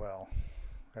that pretty well,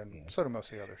 and so do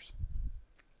most of the others.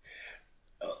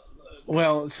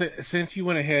 Well, since you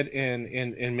went ahead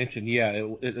and mentioned,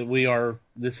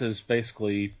 this is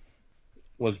basically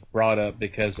was brought up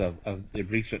because of the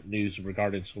recent news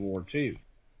regarding Civil War II.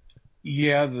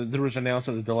 Yeah, there was announced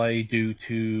a delay due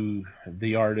to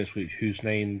the artist whose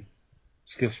name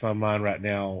skips my mind right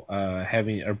now,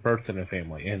 having a birth in a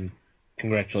family, and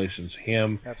congratulations to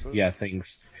him. Absolutely. Yeah,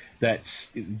 that's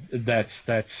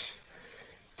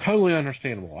totally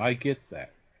understandable. I get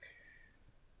that.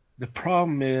 The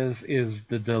problem is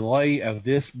the delay of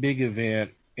this big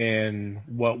event and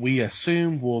what we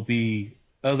assume will be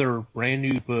other brand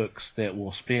new books that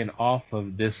will spin off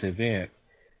of this event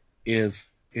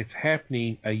it's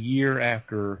happening a year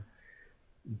after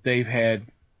they've had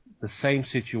the same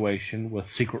situation with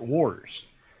Secret Wars.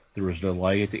 There was a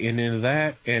delay at the ending of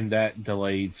that, and that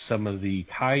delayed some of the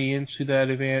tie-ins to that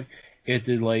event. It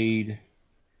delayed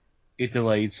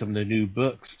some of the new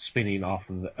books spinning off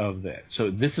of that. So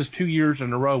this is 2 years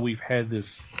in a row we've had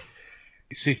this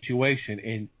situation,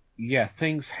 and yeah,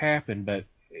 things happen, but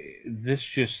this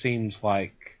just seems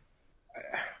like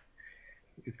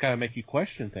it's kind of make you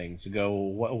question things and go,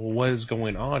 what is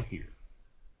going on here?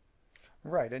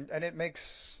 Right, and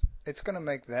it's going to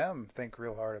make them think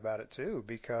real hard about it too,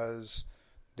 because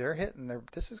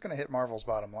this is going to hit Marvel's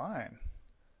bottom line.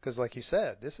 Because like you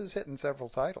said, this is hitting several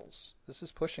titles. This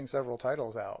is pushing several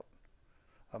titles out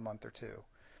a month or two.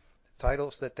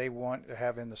 Titles that they want to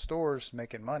have in the stores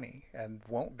making money and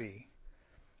won't be.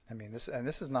 I mean, this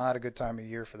is not a good time of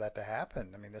year for that to happen.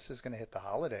 I mean, this is going to hit the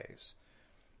holidays.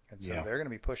 And so they're going to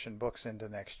be pushing books into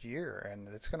next year, and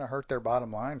it's going to hurt their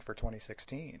bottom line for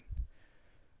 2016.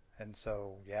 And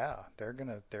so, yeah, they're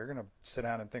gonna sit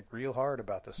down and think real hard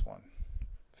about this one,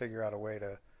 figure out a way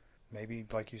to maybe,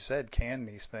 like you said, can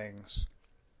these things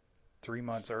 3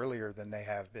 months earlier than they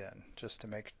have been, just to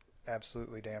make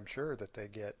absolutely damn sure that they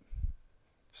get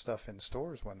stuff in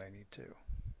stores when they need to.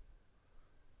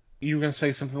 You were going to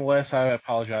say something, Les? I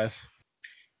apologize.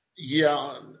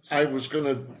 Yeah, I was going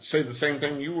to say the same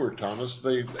thing you were, Thomas.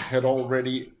 They had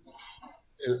already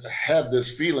had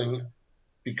this feeling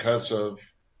because of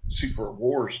Secret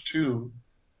Wars 2,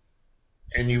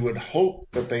 and you would hope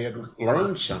that they had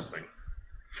learned something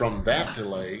from that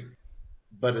delay,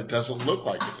 but it doesn't look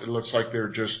like it. It looks like they're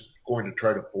just going to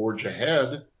try to forge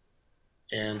ahead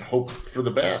and hope for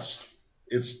the best.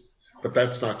 But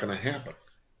that's not going to happen.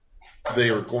 They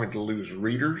are going to lose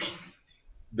readers.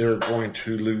 They're going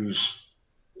to lose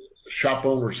shop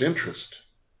owners' interest.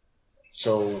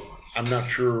 So I'm not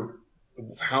sure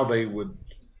how they would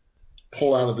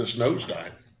pull out of this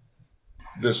nosedive.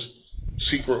 This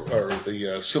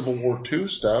the Civil War II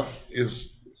stuff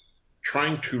is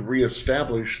trying to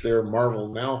reestablish their Marvel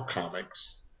Now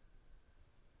comics,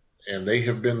 and they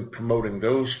have been promoting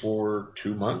those for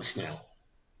 2 months now.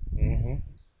 Mm-hmm.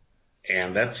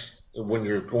 And that's when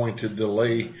you're going to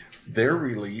delay their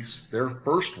release, their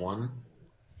first one,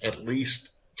 at least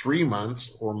 3 months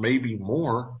or maybe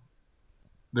more.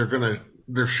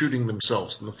 They're shooting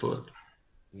themselves in the foot.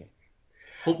 Yeah.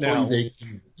 Hopefully Now, they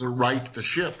can right the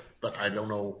ship, but I don't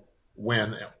know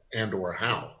when and or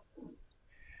how.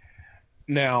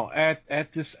 Now,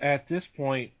 at this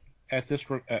point,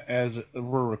 as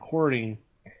we're recording,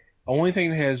 only thing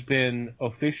that has been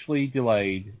officially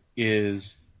delayed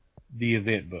is the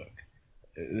event book.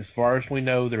 As far as we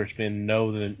know, there's been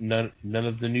none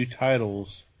of the new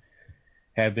titles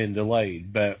have been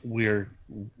delayed. But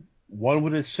one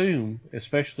would assume,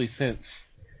 especially since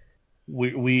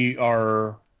we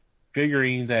are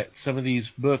figuring that some of these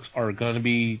books are going to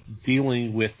be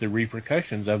dealing with the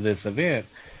repercussions of this event.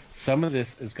 Some of this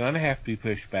is going to have to be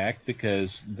pushed back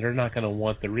because they're not going to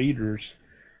want the readers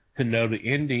to know the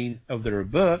ending of their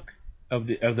book of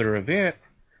their event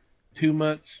 2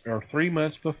 months or 3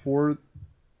 months before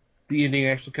the ending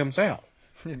actually comes out.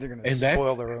 They're going to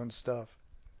spoil their own stuff.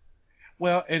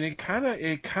 Well, and it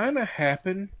kind of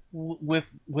happened with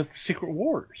Secret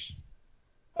Wars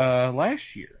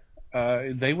last year.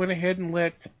 They went ahead and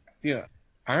let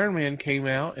Iron Man came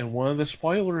out, and one of the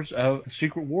spoilers of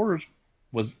Secret Wars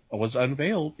was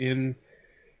unveiled in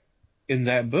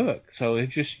that book. So it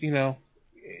just yeah,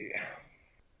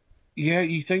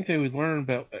 you think they would learn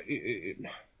about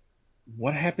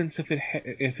what happens if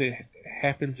it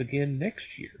happens again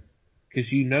next year,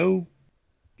 because we're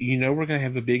going to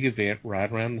have a big event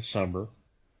right around the summer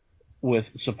with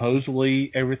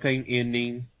supposedly everything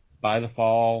ending by the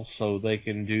fall, so they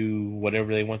can do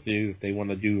whatever they want to do. If they want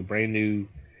to do a brand new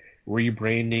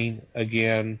rebranding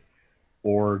again,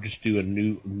 or just do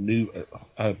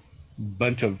a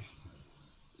bunch of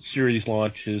series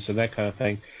launches and that kind of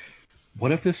thing.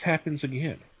 What if this happens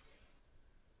again?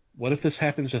 What if this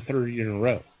happens a third year in a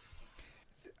row?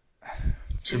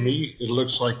 To me, it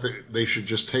looks like they should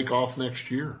just take off next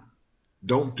year.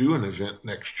 Don't do an event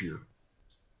next year.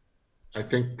 I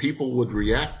think people would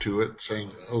react to it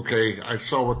saying, okay, I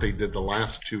saw what they did the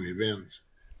last 2 events.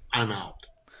 I'm out.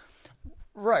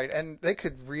 Right, and they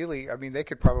could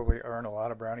probably earn a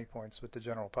lot of brownie points with the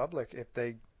general public if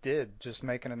they did just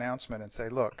make an announcement and say,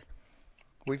 look,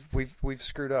 we've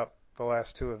screwed up the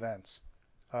last 2 events.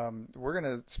 We're going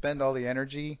to spend all the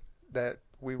energy that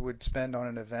we would spend on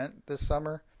an event this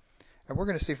summer, and we're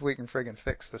going to see if we can friggin'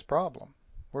 fix this problem.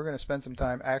 We're going to spend some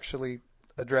time actually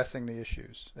addressing the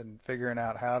issues and figuring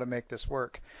out how to make this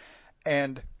work,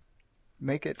 and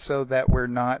make it so that we're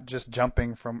not just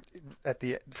jumping from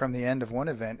the end of one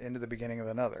event into the beginning of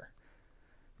another,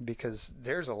 because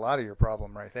there's a lot of your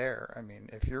problem right there. I mean,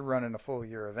 if you're running a full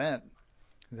year event,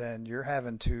 then you're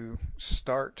having to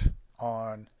start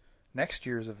on next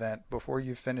year's event before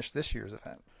you finish this year's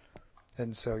event,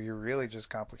 and so you're really just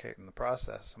complicating the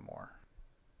process some more.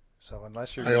 So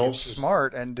unless you're going to get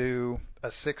smart and do a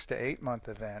 6 to 8 month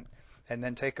event and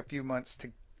then take a few months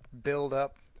to build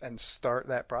up and start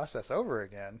that process over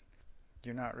again,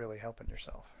 you're not really helping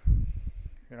yourself.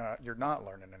 You're not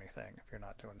learning anything if you're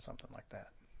not doing something like that.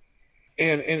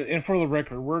 And for the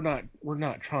record, we're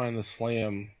not trying to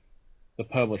slam the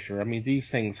publisher. I mean, these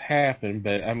things happen,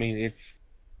 but I mean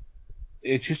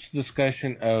it's just a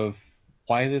discussion of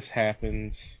why this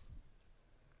happens,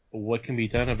 what can be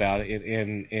done about it,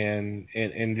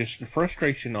 and just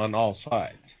frustration on all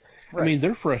sides. Right. I mean,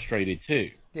 they're frustrated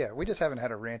too. Yeah, we just haven't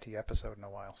had a ranty episode in a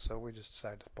while, so we just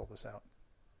decided to pull this out.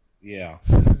 Yeah.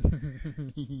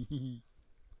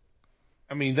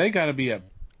 I mean, they got to be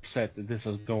upset that this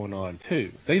is going on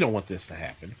too. They don't want this to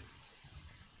happen.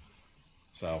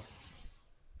 So,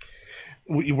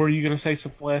 were you going to say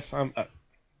something less?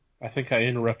 I think I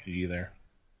interrupted you there.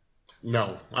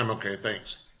 No, I'm okay,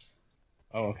 thanks.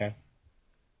 Oh, okay.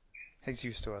 He's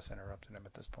used to us interrupting him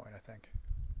at this point, I think.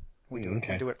 We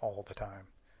do it all the time.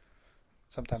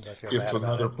 Sometimes I feel it's bad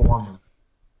about it. It's another form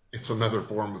It's another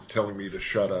form of telling me to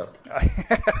shut up.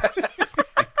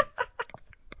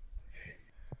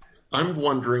 I'm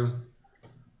wondering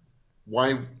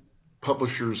why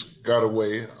publishers got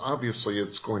away. Obviously,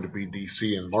 it's going to be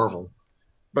DC and Marvel,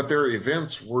 but their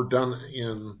events were done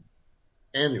in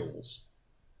annuals.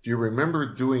 Do you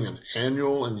remember doing an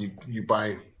annual and you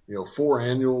buy 4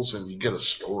 annuals and you get a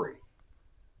story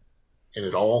and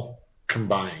it all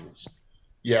combines?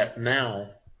 Yet now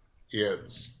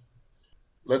it's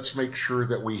let's make sure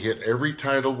that we hit every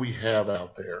title we have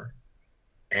out there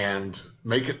and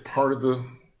make it part of the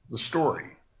story.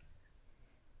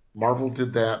 Marvel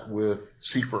did that with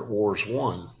Secret Wars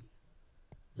 1.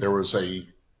 There was a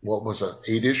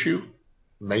 8-issue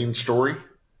main story?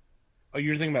 Oh,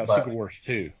 you're thinking about Secret Wars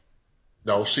 2.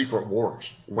 No, Secret Wars,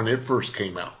 when it first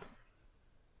came out.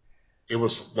 It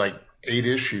was like 8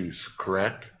 issues,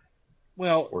 correct?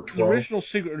 Well, the original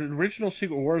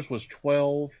Secret Wars was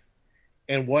 12,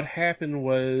 and what happened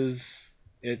was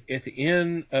at the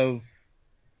end of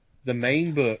the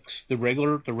main books, the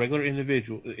regular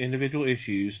individual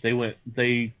issues,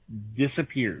 they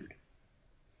disappeared.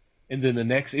 And then the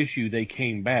next issue they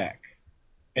came back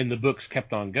and the books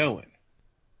kept on going.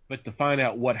 But to find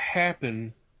out what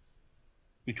happened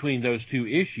between those 2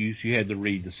 issues, you had to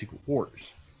read the Secret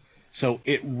Wars. So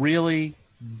it really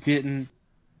didn't,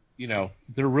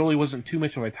 there really wasn't too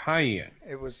much of a tie-in.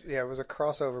 It was a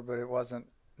crossover, but it wasn't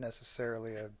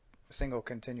necessarily a single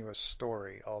continuous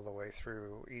story all the way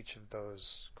through each of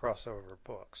those crossover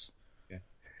books. Yeah.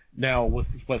 Now with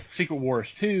Secret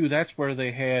Wars 2, that's where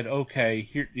they had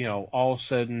here, all of a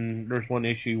sudden there's one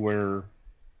issue where,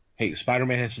 hey,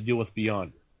 Spider-Man has to deal with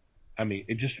Beyond. I mean,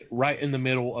 it just right in the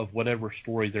middle of whatever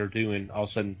story they're doing, all of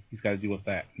a sudden he's got to deal with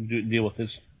that, deal with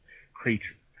this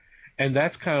creature, and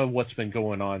that's kind of what's been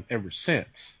going on ever since.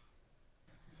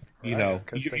 Right,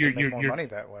 because they can make more money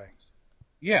that way.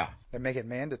 Yeah. They make it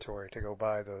mandatory to go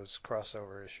buy those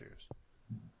crossover issues.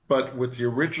 But with the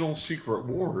original Secret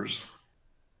Wars,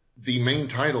 the main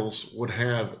titles would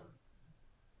have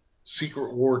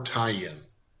Secret War tie-in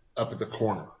up at the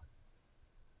corner.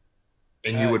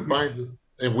 And you would buy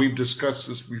and we've discussed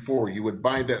this before, you would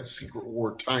buy that Secret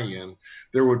War tie-in.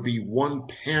 There would be one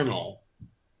panel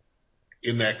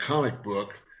in that comic book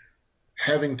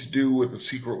having to do with the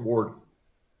Secret War,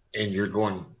 and you're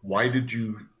going, why did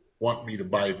you want me to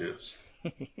buy this?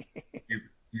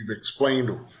 You've explained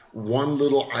one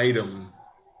little item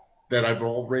that I've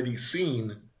already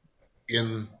seen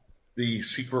in the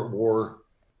Secret War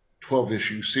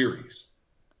 12-issue series.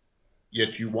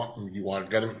 Yet you got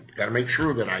to make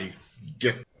sure that I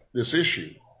get this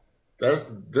issue.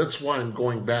 That's why I'm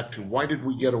going back to why did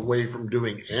we get away from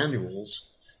doing annuals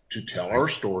to tell our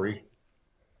story,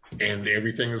 and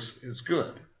everything is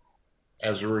good.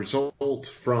 As a result,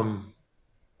 from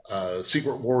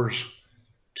Secret Wars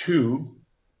 2,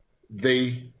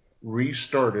 they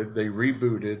restarted, they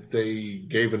rebooted, they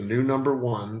gave a new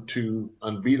 #1 to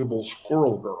Unbeatable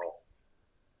Squirrel Girl,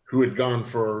 who had gone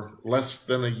for less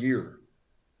than a year.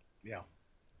 Yeah.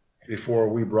 Before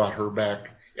we brought her back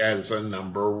as a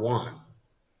 #1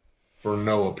 for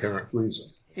no apparent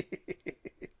reason.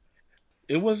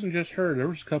 It wasn't just her. There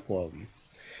was a couple of them.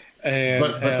 And,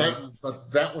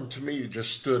 but that one to me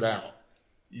just stood out.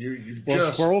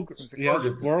 Squirrel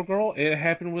Girl. It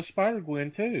happened with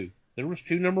Spider-Gwen too. There was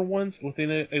 2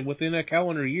 #1s within a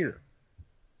calendar year.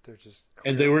 They're just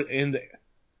and they were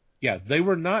they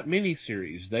were not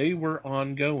miniseries. They were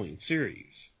ongoing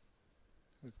series.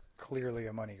 It's clearly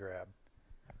a money grab,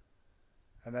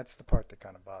 and that's the part that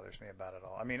kind of bothers me about it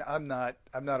all. I mean, I'm not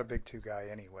a big 2 guy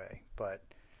anyway, but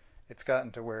it's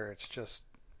gotten to where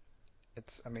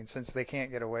since they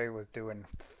can't get away with doing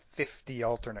 50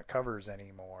 alternate covers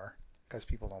anymore because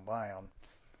people don't buy them,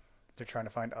 they're trying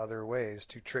to find other ways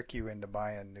to trick you into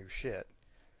buying new shit.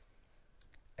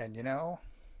 And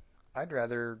I'd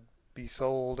rather be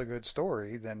sold a good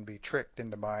story than be tricked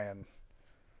into buying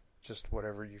just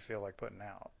whatever you feel like putting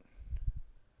out.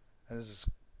 And this is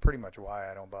pretty much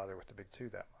why I don't bother with the big 2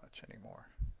 that much anymore.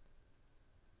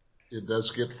 It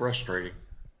does get frustrating.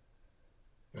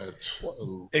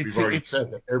 We've already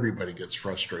said that everybody gets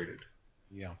frustrated.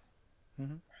 Yeah.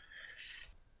 Mm-hmm.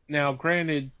 Now,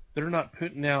 granted, they're not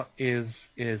putting out as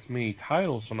many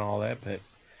titles and all that, but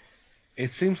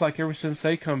it seems like ever since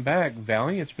they come back,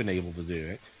 Valiant's been able to do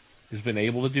it. Has been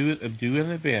able to do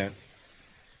an event,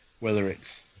 whether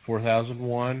it's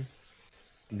 4001,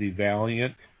 the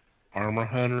Valiant, Armor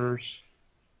Hunters,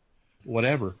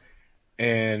 whatever,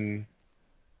 and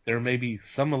there may be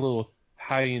some a little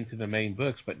tie into the main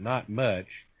books, but not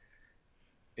much.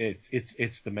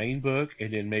 It's the main book,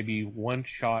 and then maybe one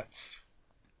shots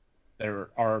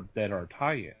that are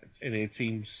tie-ins, and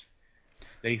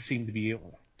they seem to be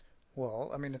able.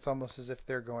 Well, I mean, it's almost as if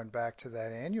they're going back to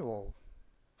that annual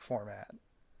format.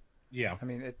 Yeah, I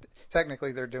mean,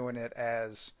 technically they're doing it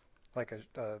as like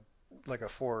a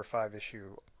 4 or 5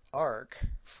 issue arc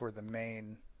for the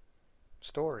main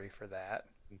story for that,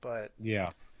 but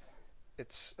yeah,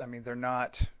 I mean, they're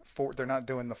not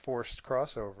doing the forced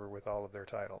crossover with all of their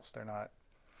titles. They're not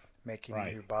making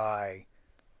right, you buy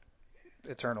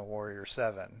Eternal Warrior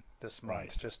 7 this right,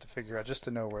 month just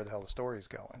to know where the hell the story's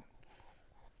going.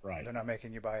 right, They're not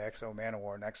making you buy XO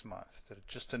Manowar next month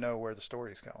just to know where the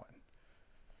story's going.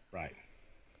 right.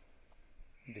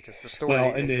 Because the story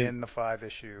Well, and is then in the 5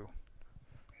 issue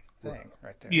thing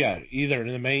right there. yeah, either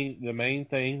the main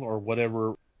thing or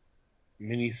whatever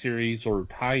miniseries or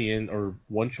tie-in or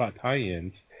one-shot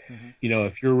tie-ins. Mm-hmm.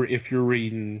 If you're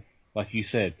reading, like you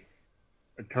said,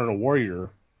 Eternal Warrior,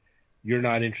 you're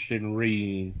not interested in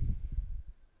reading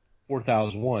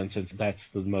 4001 since that's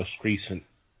the most recent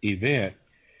event.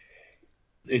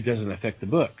 It doesn't affect the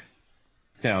book.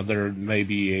 Now there may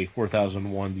be a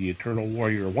 4001 The Eternal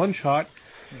Warrior one-shot,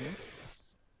 Mm-hmm.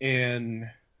 and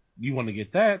you want to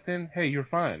get that, then hey, you're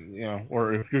fine.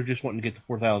 Or if you're just wanting to get the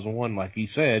 4001, like you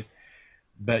said,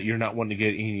 but you're not wanting to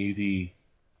get any of the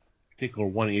particular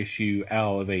one issue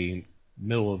out of a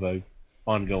middle of a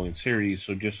ongoing series,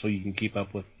 so just so you can keep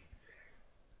up with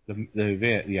the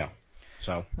event, yeah.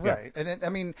 So yeah, Right, and I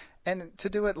mean, and to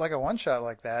do it like a one shot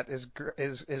like that is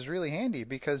really handy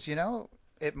because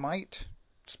it might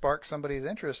spark somebody's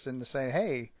interest into saying,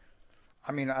 hey,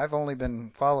 I mean, I've only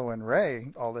been following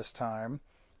Ray all this time,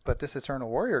 but this Eternal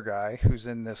Warrior guy who's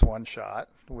in this one shot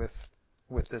with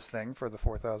this thing for the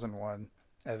 4001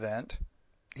 event,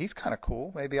 he's kind of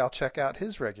cool. Maybe I'll check out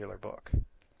his regular book.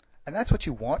 And that's what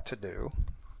you want to do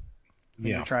when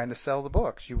you're yeah. trying to sell the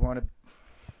books. You want to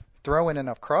throw in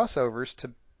enough crossovers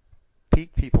to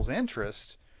pique people's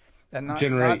interest and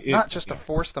Generate it, not just to yeah,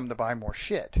 force them to buy more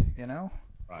shit, you know?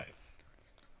 right.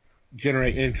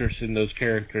 Generate interest in those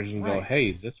characters and go, Right.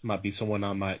 hey, this might be someone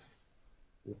I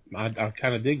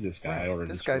kind of dig this guy Right. or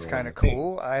This this guy's girl, kind of or hey,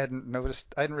 cool. I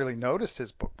hadn't really noticed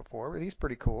his book before, but he's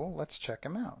pretty cool. Let's check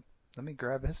him out. Let me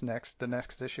grab the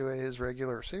next issue of his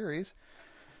regular series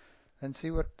and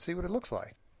see what it looks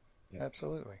like. yeah,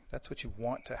 Absolutely. That's what you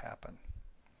want to happen.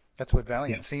 That's what yeah.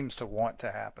 Valiant seems to want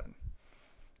to happen.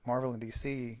 Marvel and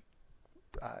DC,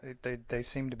 they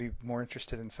seem to be more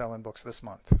interested in selling books this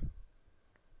month.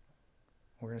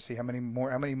 We're going to see how many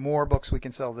more books we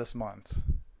can sell this month,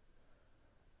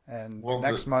 and Well,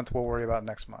 next month we'll worry about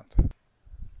next month.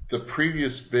 the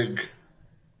previous big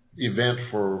event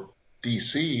for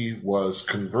DC was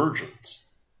Convergence,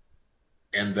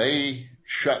 and they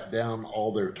shut down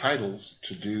all their titles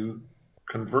to do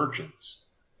Convergence,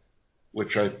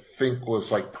 which I think was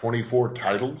like 24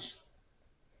 titles,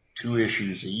 2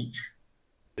 issues each.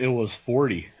 It was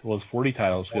 40. It was 40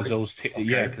 titles because 40? it was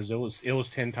yeah, Okay. because it was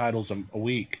 10 titles a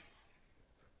week.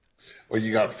 Well,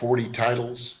 you got 40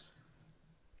 titles,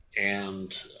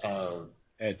 and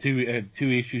At two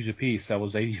issues apiece, that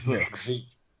was 80 books.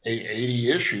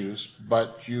 80 issues,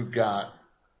 but you got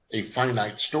a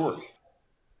finite story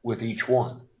with each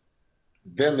one.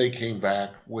 Then they came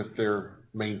back with their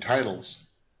main titles,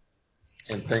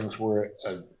 and things were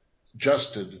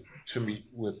adjusted to meet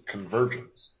with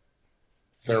Convergence.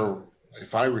 There,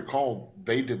 if I recall,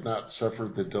 they did not suffer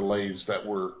the delays that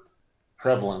were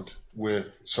prevalent with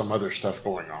some other stuff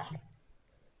going on.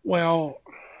 Well,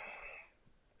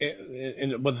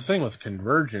 but the thing with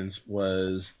Convergence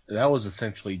was that was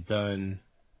essentially done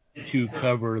to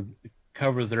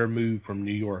cover their move from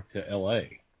New York to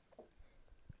L.A.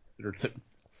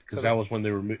 Because that was when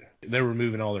they were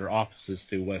moving all their offices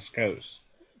to West Coast.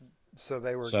 So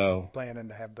they were So planning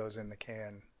to have those in the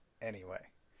can anyway,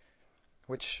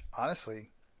 which honestly,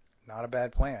 not a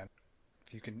bad plan.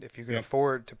 If you can yep,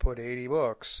 afford to put 80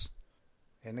 books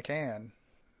in the can,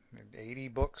 80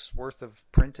 books worth of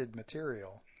printed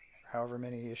material, however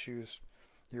many issues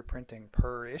you're printing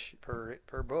per issue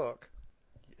per book,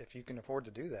 if you can afford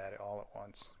to do that all at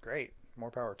once, great,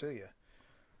 more power to you.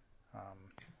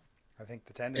 I think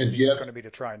the And tendency is yet, going to be to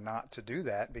try not to do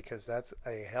that because that's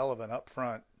a hell of an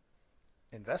upfront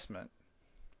investment.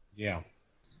 yeah,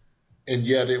 and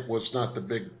yet it was not the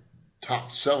big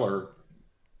top seller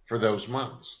for those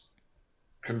months.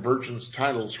 Convergence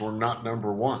titles were not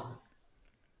number one.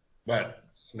 But,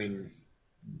 I mean,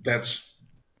 that's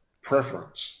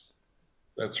preference.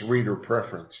 That's reader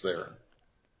preference there.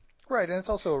 Right, and it's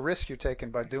also a risk you're taking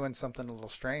by doing something a little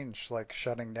strange like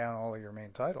shutting down all of your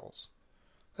main titles.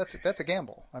 That's a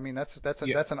gamble. I mean, that's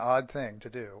yeah. an odd thing to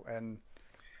do, and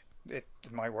it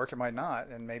might work, it might not,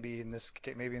 and maybe in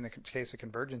the case of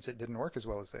Convergence, it didn't work as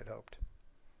well as they'd hoped.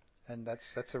 And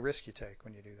that's a risk you take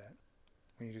when you do that,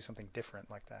 when you do something different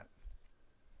like that.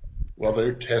 Well,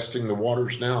 they're testing the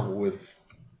waters now with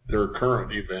their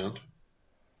current event,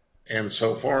 and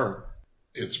so far,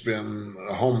 it's been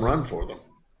a home run for them.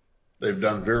 They've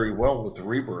done very well with the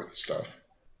rebirth stuff.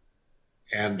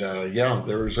 And yeah,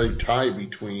 there is a tie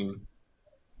between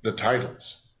the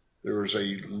titles. There is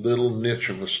a little niche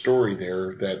of a story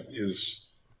there that is,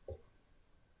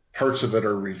 parts of it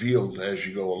are revealed as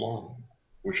you go along,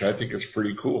 which I think is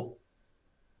pretty cool.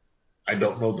 I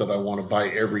don't know that I want to buy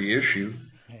every issue,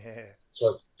 so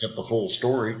I can get the full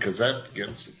story, because that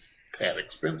gets that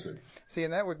expensive. See,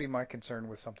 and that would be my concern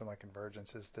with something like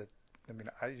Convergence is that, I mean,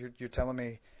 you're telling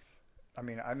me, I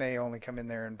mean, I may only come in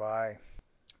there and buy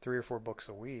 3 or 4 books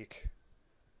a week,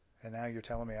 and now you're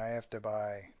telling me I have to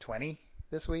buy 20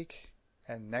 this week,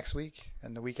 and next week,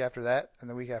 and the week after that, and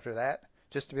the week after that,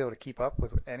 just to be able to keep up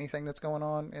with anything that's going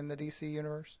on in the DC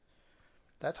universe?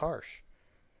 That's harsh.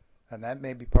 And that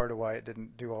may be part of why it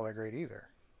didn't do all that great either.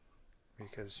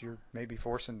 Because you're maybe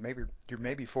forcing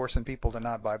people to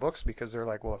not buy books because they're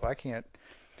like, well, if I can't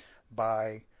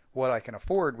buy what I can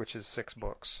afford, which is 6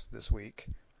 books this week,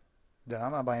 then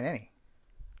I'm not buying any.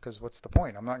 Because what's the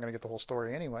point? I'm not going to get the whole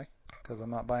story anyway because I'm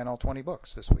not buying all 20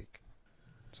 books this week.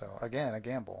 So again, a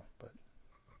gamble, but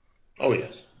Oh,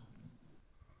 yes.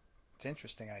 it's an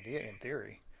interesting idea in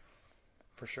theory,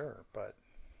 for sure, but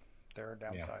there are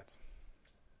downsides.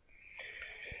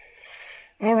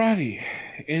 Alrighty.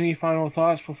 Any final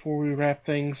thoughts before we wrap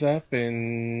things up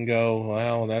and go,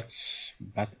 well, that's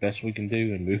about the best we can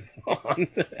do and move on?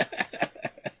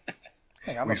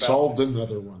 We solved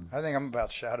another one. I think I'm about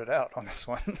to shout it out on this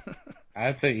one.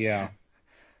 I think, yeah.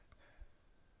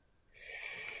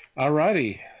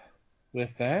 Alrighty.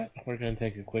 With that, we're going to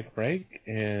take a quick break,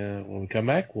 and when we come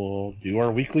back, we'll do our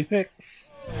weekly picks.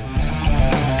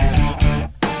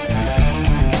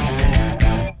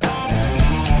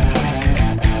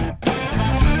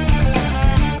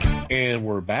 And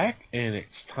we're back, and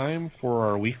it's time for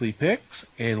our weekly picks,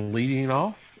 and leading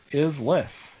off is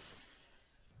Les.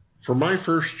 For my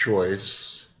first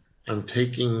choice, I'm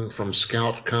taking from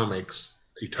Scout Comics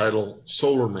a title,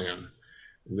 Solar Man.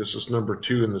 And this is number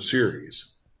 2 in the series.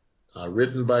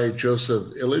 Written by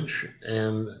Joseph Illich,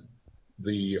 and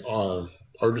the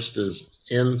artist is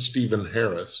N. Stephen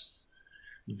Harris.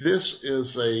 This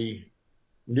is a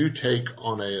new take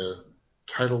on a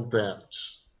title that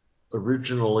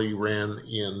originally ran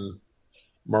in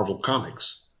Marvel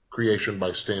Comics, creation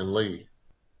by Stan Lee.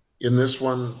 In this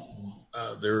one,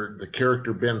 the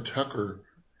character Ben Tucker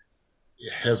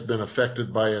has been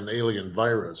affected by an alien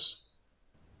virus.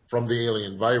 From the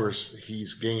alien virus,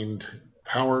 he's gained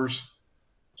powers,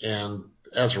 and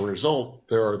as a result,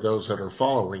 there are those that are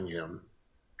following him,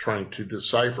 trying to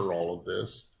decipher all of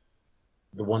this.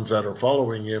 The ones that are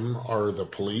following him are the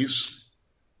police,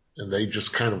 and they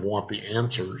just kind of want the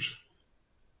answers.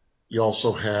 You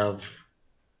also have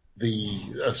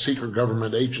a secret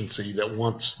government agency that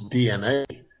wants DNA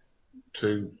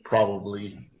to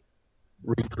probably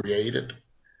recreate it.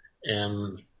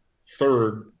 And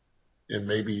third, and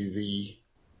maybe the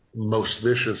most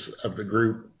vicious of the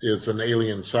group, is an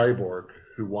alien cyborg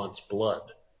who wants blood.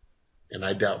 And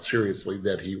I doubt seriously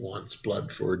that he wants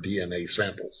blood for DNA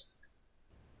samples.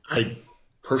 I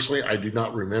do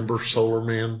not remember Solar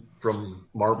Man from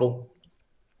Marvel,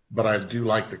 but I do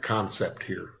like the concept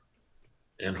here.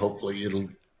 And hopefully it'll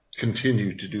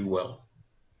continue to do well.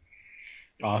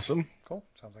 Awesome. Cool.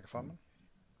 Sounds like a fun one.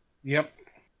 Yep.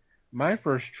 My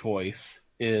first choice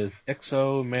is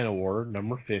Exo Manowar,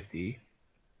 number 50.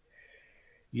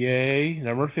 Yay,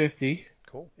 number 50.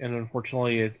 Cool. And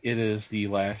unfortunately, it is the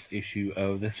last issue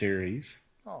of the series.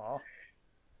 Aw.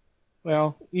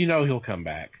 Well, he'll come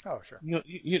back. Oh, sure.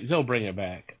 They'll bring it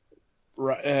back.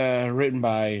 Written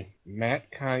by Matt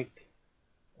Kite.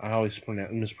 I always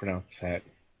mispronounce that.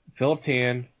 Philip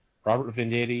Tan, Robert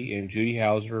Venditti, and Judy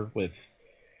Hauser, with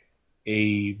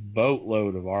a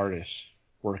boatload of artists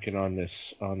working on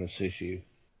this issue.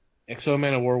 Exo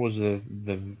Manowar was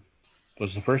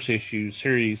the first issue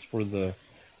series for the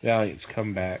Valiant's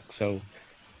comeback. So,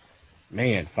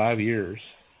 man, 5 years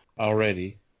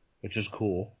already, which is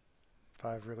cool.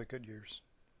 5 really good years.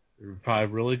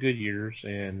 5 really good years,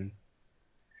 and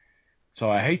so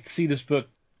I hate to see this book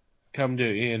come to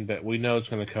an end, but we know it's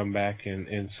going to come back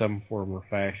in some form or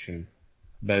fashion.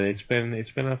 But it's been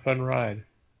a fun ride.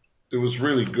 It was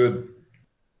really good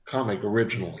comic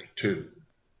originally too.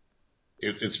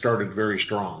 It started very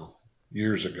strong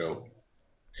years ago,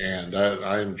 and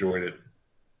I enjoyed it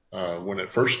when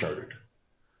it first started.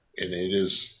 and it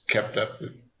has kept up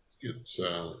its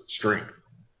strength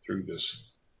through this.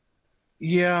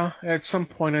 Yeah, at some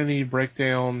point I need to break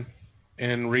down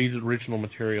and read the original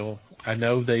material. I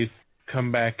know they've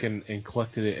come back and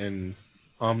collected it in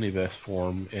omnibus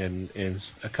form and in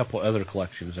a couple other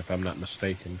collections, if I'm not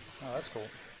mistaken. Oh, that's cool.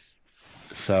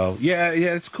 So yeah,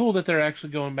 it's cool that they're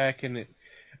actually going back and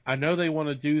I know they want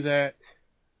to do that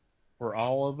for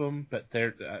all of them, but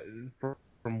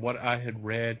from what I had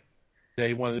read,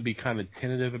 they wanted to be kind of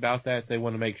tentative about that. They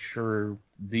want to make sure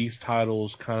these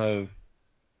titles kind of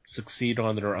succeed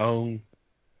on their own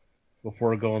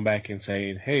before going back and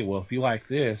saying, hey, well, if you like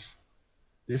this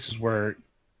is where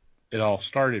it all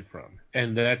started from.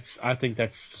 And I think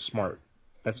that's smart.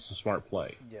 That's the smart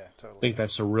play. Yeah, I totally. think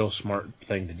that's a real smart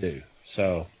thing to do.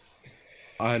 So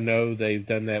I know they've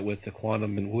done that with the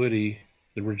Quantum and Woody,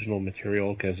 the original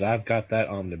material, because I've got that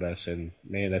omnibus, and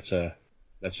man, that's a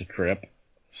trip.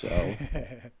 So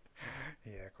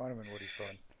Yeah, Quantum and Woody's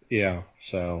fun. yeah,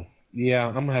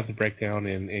 I'm gonna have to break down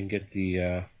and get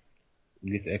the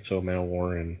Exo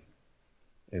Manowar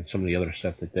and some of the other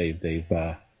stuff that they've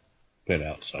put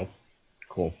out. So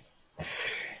cool,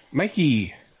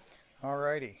 Mikey.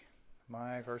 Alrighty.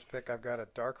 My first pick, I've got a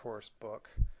Dark Horse book.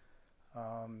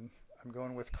 I'm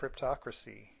going with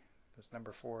Cryptocracy. This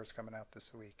 #4 is coming out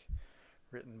this week.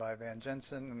 Written by Van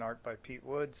Jensen and art by Pete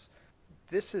Woods.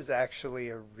 This is actually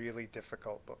a really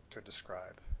difficult book to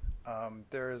describe.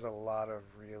 There is a lot of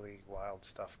really wild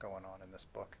stuff going on in this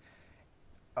book.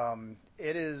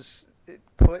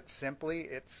 Put simply,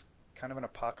 it's kind of an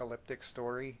apocalyptic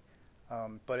story,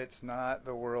 but it's not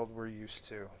the world we're used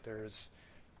to.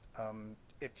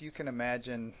 If you can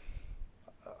imagine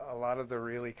a lot of the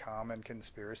really common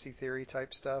conspiracy theory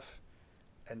type stuff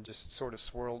and just sort of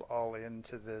swirled all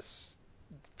into this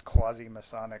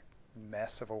quasi-Masonic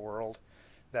mess of a world,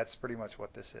 that's pretty much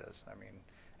what this is. I mean,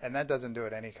 and that doesn't do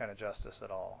it any kind of justice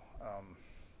at all.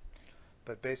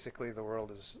 But basically, the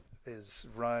world is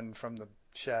run from the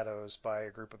shadows by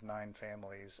a group of 9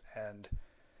 families, and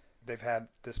they've had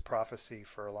this prophecy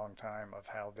for a long time of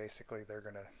how basically they're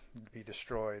going to be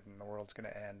destroyed and the world's going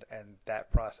to end, and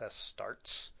that process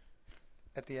starts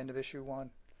at the end of issue 1.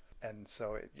 And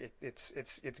so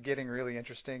it's getting really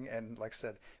interesting. And like I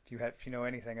said, if you know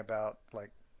anything about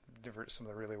like some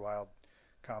of the really wild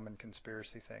common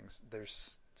conspiracy things,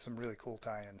 there's some really cool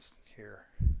tie-ins here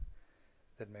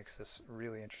that makes this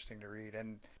really interesting to read.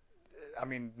 And I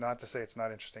mean, not to say it's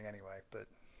not interesting anyway, but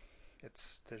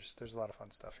there's a lot of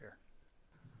fun stuff here.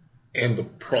 And the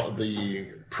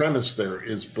premise there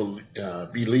is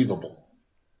believable.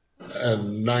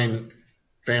 9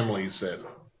 families that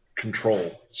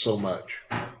control so much.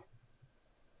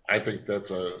 I think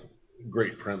that's a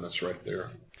great premise right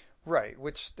there. Right,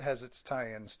 which has its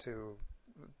tie-ins to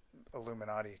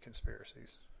Illuminati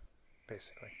conspiracies,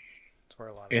 basically. It's where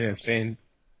a lot of it's Van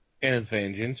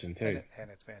Jensen too.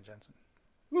 And it's Van Jensen.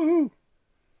 Woohoo!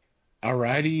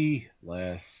 Alrighty,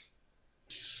 Les.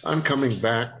 I'm coming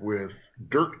back with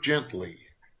Dirk Gently,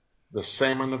 The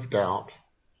Salmon of Doubt,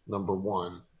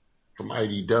 #1, from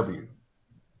IDW.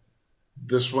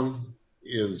 This one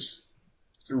is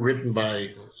written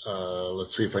by,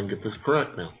 let's see if I can get this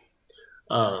correct now,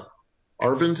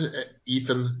 Arvind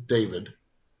Ethan David,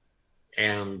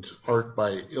 and art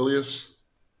by Ilias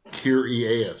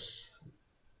Kiriais.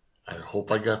 I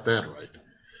hope I got that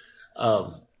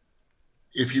right.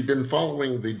 If you've been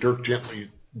following the Dirk Gently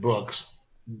books,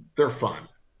 they're fun.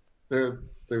 They're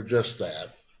just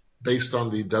that. Based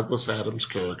on the Douglas Adams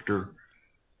character,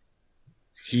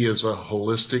 he is a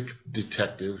holistic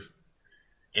detective,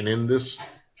 and in this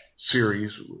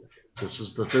series, this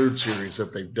is the 3rd series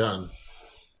that they've done,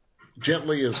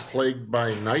 Gently is plagued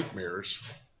by nightmares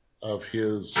of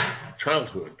his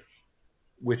childhood,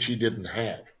 which he didn't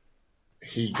have.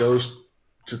 He goes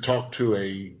to talk to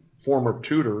a former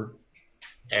tutor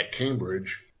at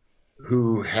Cambridge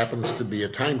who happens to be a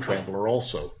time traveler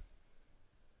also.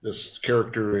 This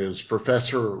character is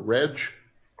Professor Reg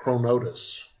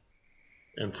Chronotis.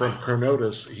 And from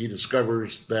Chronotis, he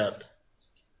discovers that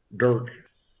Dirk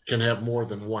can have more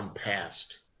than one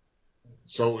past.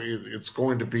 So it's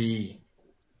going to be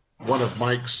one of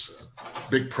Mike's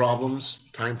big problems,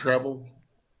 time travel,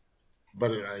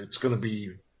 but it's going to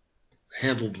be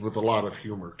handled with a lot of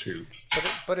humor too.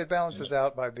 But it balances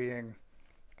out by being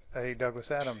a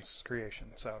Douglas Adams creation,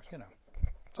 so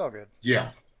it's all good.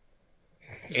 Yeah,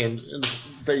 and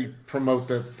they promote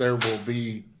that there will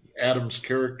be Adams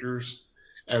characters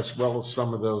as well as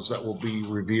some of those that will be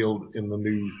revealed in the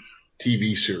new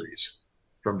TV series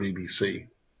from BBC.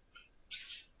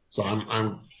 So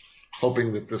I'm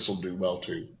hoping that this will do well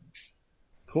too.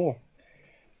 Cool.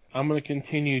 I'm going to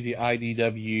continue the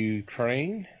IDW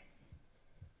train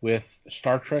with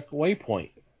Star Trek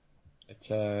Waypoint. It's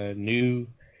a new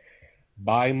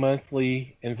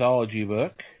bi-monthly anthology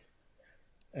book.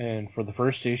 And for the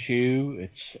first issue,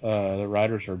 it's the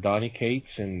writers are Donny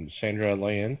Cates and Sandra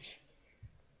Lands.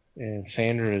 And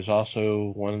Sandra is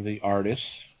also one of the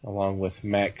artists, along with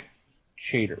Mac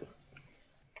Chater.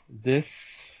 This,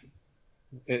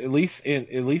 at least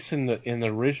in the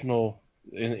original,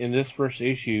 in this first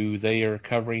issue, they are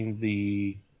covering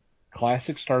the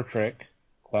classic Star Trek,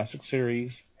 classic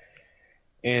series,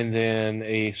 and then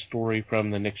a story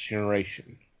from the Next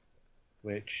Generation,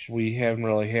 which we haven't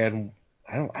really had.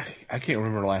 I can't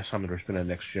remember the last time there's been a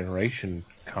Next Generation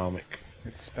comic.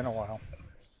 It's been a while.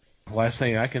 The last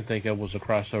thing I can think of was a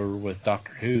crossover with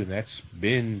Doctor Who, and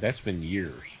that's been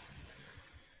years.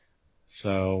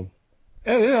 So,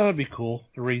 yeah, that'd be cool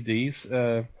to read these,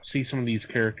 see some of these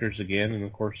characters again, and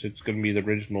of course it's going to be the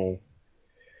original.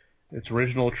 It's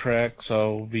original Trek,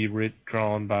 so it'll be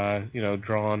drawn by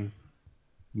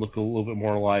look a little bit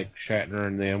more like Shatner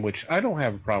and them, which I don't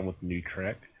have a problem with new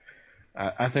Trek.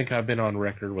 I think I've been on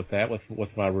record with that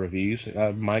with my reviews.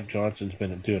 Mike Johnson's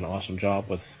been doing an awesome job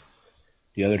with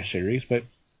the other series, but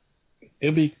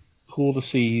it'll be cool to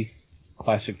see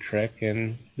classic Trek,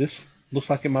 and this looks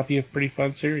like it might be a pretty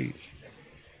fun series,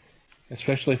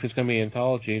 especially if it's going to be an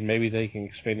anthology, and maybe they can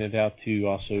expand it out to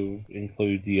also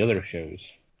include the other shows,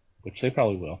 which they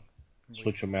probably will.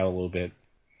 Switch them out a little bit.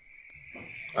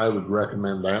 I would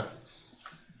recommend that.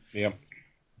 Yep.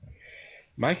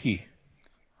 Mikey.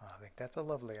 I think that's a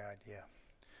lovely idea.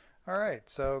 All right,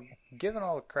 so given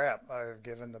all the crap I've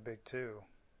given the big two,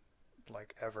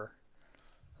 like ever,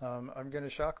 I'm going to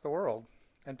shock the world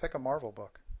and pick a Marvel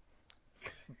book.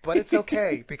 But it's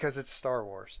okay because it's Star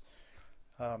Wars.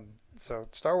 So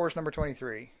Star Wars number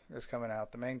 23 is coming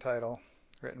out. The main title,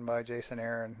 written by Jason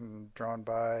Aaron and drawn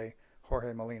by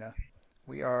Jorge Molina.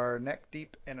 We are neck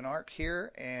deep in an arc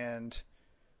here, and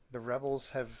the Rebels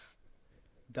have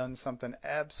done something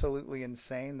absolutely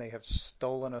insane. They have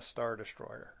stolen a Star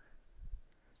Destroyer.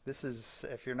 This is,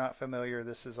 if you're not familiar,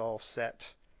 this is all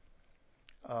set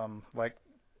like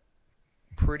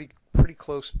pretty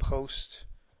close post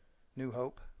New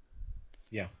Hope.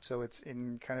 Yeah. So it's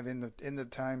in the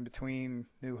time between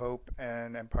New Hope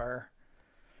and Empire.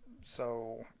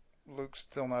 So Luke's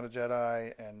still not a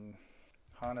Jedi, and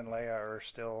Han and Leia are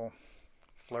still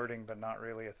flirting, but not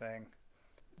really a thing.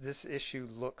 This issue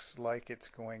looks like it's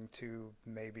going to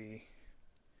maybe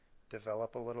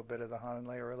develop a little bit of the Han and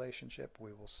Leia relationship.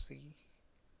 We will see.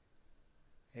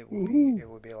 It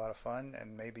will be a lot of fun,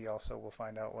 and maybe also we'll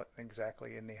find out what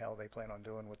exactly in the hell they plan on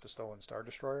doing with the stolen Star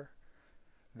Destroyer.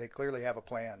 They clearly have a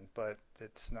plan, but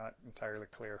it's not entirely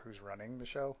clear who's running the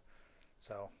show.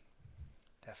 So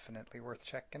definitely worth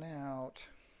checking out.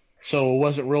 So it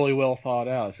wasn't really well thought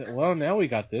out. I said, well, now we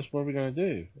got this. What are we going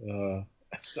to do?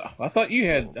 I thought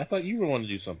you were wanting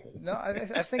to do something. No,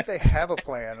 I think they have a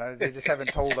plan. They just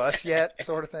haven't told us yet,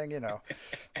 sort of thing,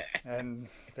 And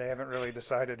they haven't really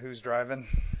decided who's driving.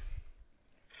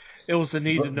 It was a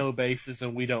need-to-know basis,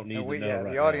 and we don't need to know right now.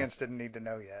 The audience didn't need to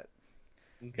know yet.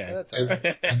 Okay. That's all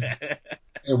right.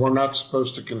 And we're not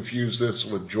supposed to confuse this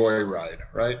with Joyride,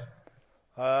 right?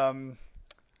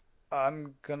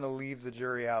 I'm going to leave the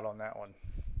jury out on that one.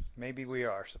 Maybe we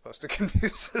are supposed to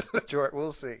confuse this with Joyride.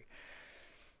 We'll see.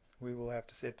 We will have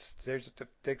to see. It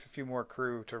takes a few more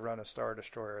crew to run a Star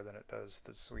Destroyer than it does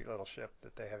the sweet little ship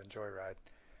that they have in Joyride.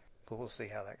 But we'll see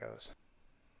how that goes.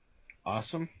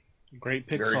 Awesome. Great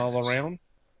picks all around.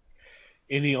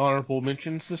 Any honorable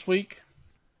mentions this week?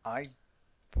 I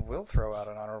will throw out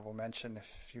an honorable mention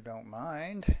if you don't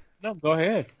mind. No, go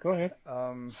ahead.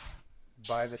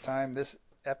 By the time this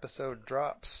episode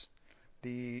drops,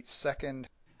 the second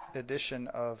edition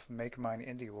of Make Mine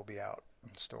Indie will be out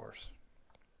in stores.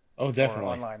 Oh, definitely.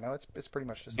 Or online. No, it's pretty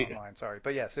much just online. Sorry,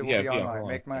 but yes, it will be online.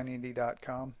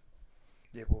 MakeMineIndie.com.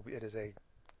 It is a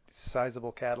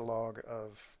sizable catalog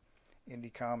of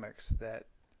indie comics that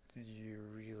you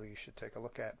really should take a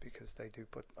look at because they do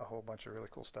put a whole bunch of really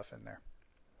cool stuff in there.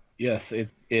 Yes,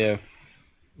 if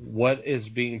what is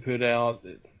being put out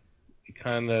it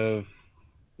kind of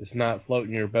is not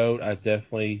floating your boat, I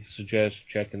definitely suggest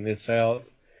checking this out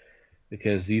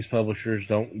because these publishers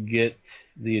don't get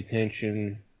the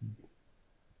attention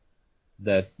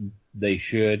that they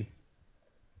should,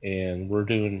 and we're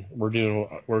doing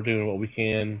what we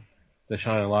can to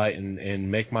shine a light,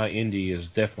 and Make My Indie is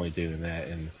definitely doing that,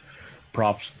 and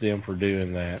props to them for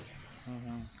doing that.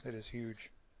 Mm-hmm. It is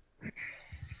huge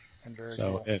and very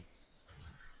cool.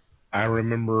 I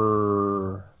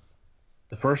remember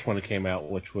the first one that came out,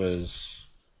 which was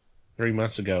 3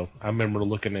 months ago. I remember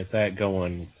looking at that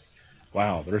going,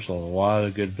 wow, there's a lot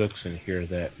of good books in here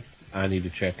that I need to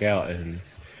check out. And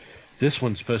this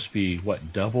one's supposed to be,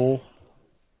 what, double?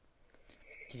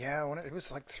 Yeah, when it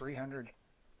was like 300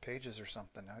 pages or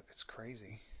something. It's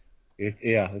crazy.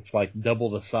 It's like double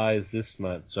the size this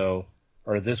month,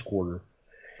 or this quarter.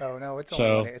 Oh no,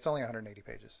 So, it's only 180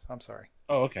 pages. I'm sorry,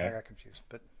 oh, I okay. got confused.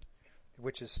 But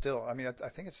which is still, I mean, I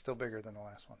think it's still bigger than the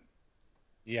last one.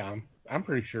 Yeah, I'm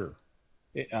pretty sure.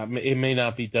 It may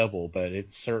not be double, but Yeah.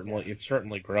 it's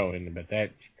certainly growing. But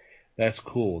that's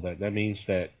cool. That means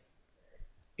that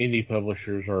indie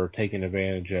publishers are taking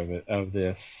advantage of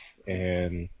this,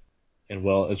 and as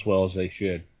well as they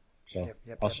should. So Yep. Yep.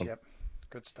 Yep. awesome. Yep.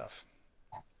 Good stuff.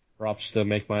 Props to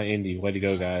Make My Indie. Way to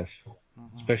go, guys.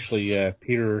 Hmm. Especially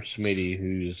Peter Smitty,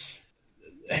 who's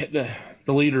the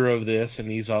leader of this,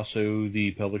 and he's also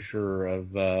the publisher of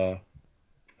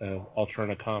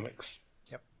Alterna Comics.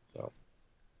 Yep. So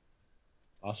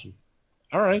awesome.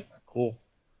 All right, cool.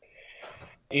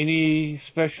 Any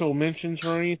special mentions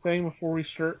or anything before we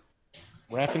start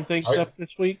wrapping things I up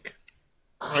this week?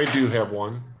 I do have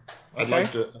one. I'd Okay.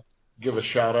 like to give a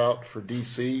shout out for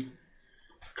DC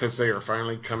because they are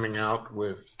finally coming out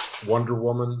with Wonder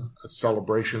Woman, a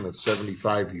celebration of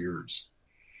 75 years.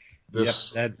 Yep.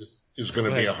 This That. is going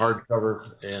Go to be ahead. a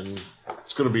hardcover, and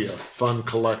it's going to be a fun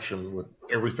collection with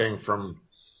everything from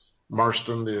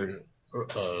Marston, the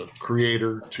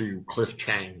creator, to Cliff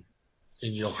Chang.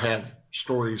 And you'll have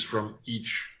stories from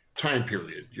each time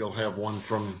period. You'll have one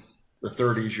from the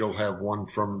 30s, you'll have one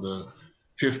from the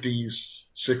 50s,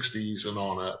 60s, and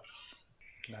on up.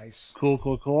 Nice. Cool.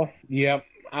 Cool. Cool. Yep.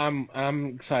 I'm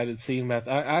excited seeing that.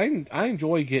 I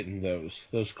enjoy getting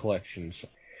those collections.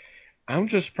 I'm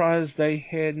just surprised they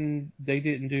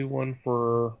didn't do one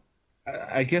for.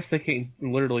 I guess they can't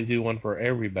literally do one for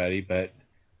everybody, but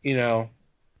you know,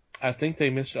 I think they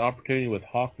missed the opportunity with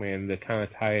Hawkman to kind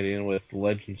of tie it in with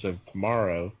Legends of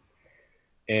Tomorrow,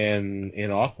 and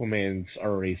Aquaman's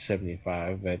already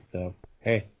 75. But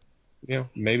hey,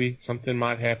 maybe something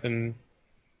might happen.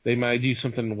 They might do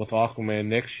something with Aquaman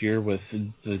next year with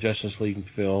the Justice League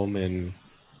film, and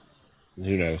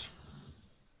who knows.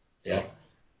 Yeah.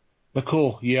 But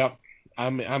cool. Yep,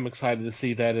 I'm excited to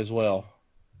see that as well.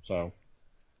 So,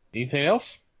 anything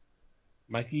else,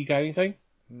 Mikey? You got anything?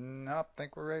 Nope.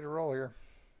 Think we're ready to roll here.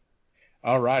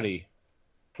 Alrighty.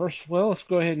 First, well, let's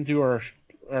go ahead and do our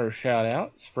shout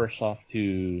outs. First off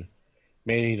to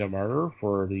Manny the Murder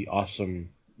for the awesome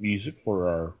music for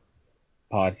our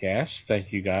podcast.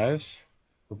 Thank you guys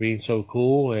for being so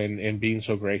cool and being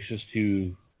so gracious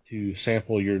to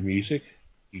sample your music.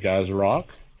 You guys rock.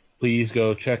 Please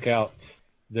go check out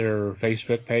their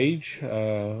Facebook page.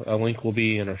 A link will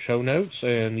be in our show notes,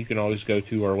 and you can always go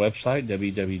to our website,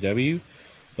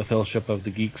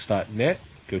 www.thefellowshipofthegeeks.net.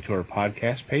 Go to our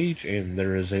podcast page, and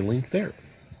there is a link there.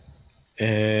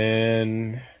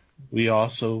 And we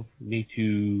also need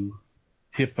to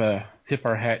tip our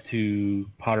hat to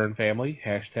Potter and Family,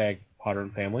 hashtag Potter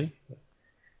and Family,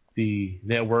 the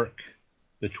network,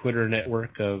 the Twitter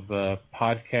network of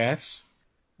podcasts.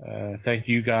 Thank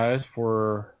you guys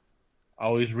for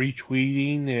always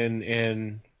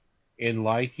retweeting and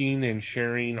liking and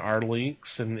sharing our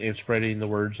links and spreading the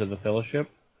words of the fellowship.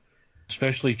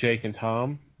 Especially Jake and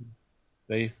Tom.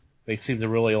 They they seem to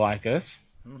really like us.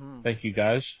 Hmm. Thank you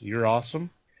guys. You're awesome.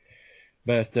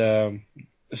 But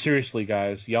seriously,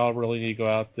 guys, y'all really need to go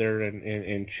out there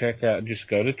and check out. Just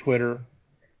go to Twitter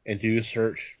and do a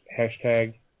search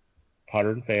hashtag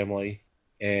Potter and Family,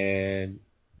 and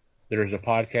there's a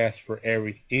podcast for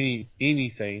anything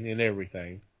and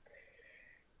everything.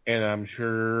 And I'm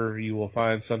sure you will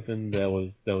find something that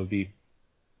would be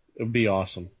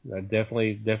awesome.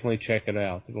 Definitely check it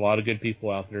out. There's a lot of good people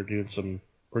out there doing some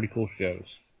pretty cool shows.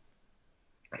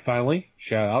 Finally,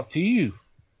 shout out to you,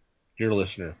 dear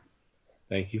listener.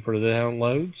 Thank you for the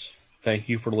downloads. Thank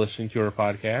you for listening to our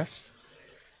podcast.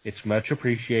 It's much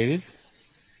appreciated.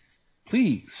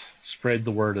 Please spread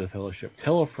the word of the fellowship.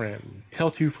 Tell a friend, tell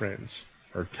two friends,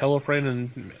 or tell a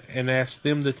friend and ask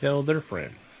them to tell their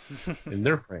friend and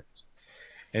their friends,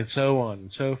 and so on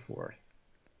and so forth.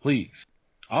 Please.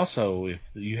 Also, if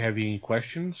you have any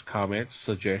questions, comments,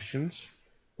 suggestions,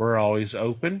 we're always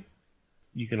open.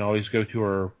 You can always go to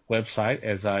our website,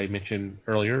 as I mentioned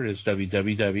earlier, is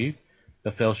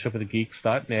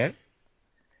www.thefellowshipofthegeeks.net.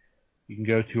 You can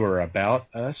go to our About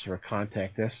Us or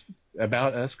Contact Us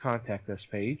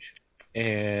page,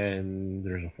 and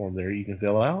there's a form there you can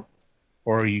fill out,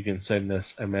 or you can send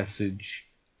us a message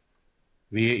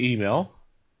via email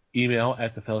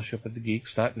at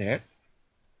thefellowshipofthegeeks.net.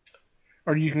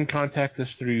 or you can contact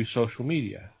us through social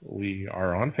media. We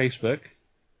are on Facebook,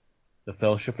 the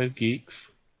Fellowship of Geeks,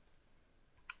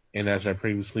 and as I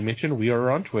previously mentioned, we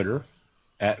are on Twitter,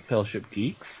 at Fellowship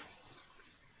Geeks.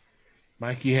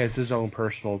 Mikey has his own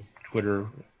personal Twitter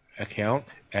account,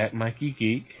 at Mikey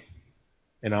Geek,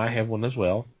 and I have one as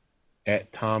well,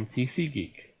 at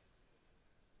TomTCGeek.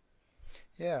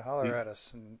 Yeah, holler at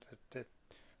us and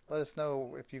let us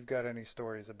know if you've got any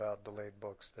stories about delayed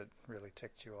books that really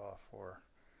ticked you off, or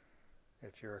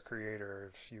if you're a creator,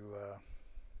 if you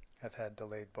have had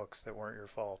delayed books that weren't your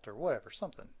fault, or whatever,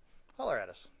 something. Holler at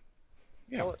us.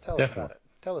 Yeah, Tell us about it.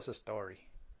 Tell us a story.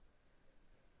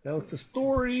 Tell us a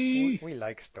story. We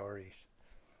like stories.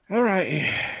 All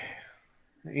right.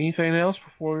 Anything else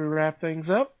before we wrap things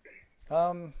up?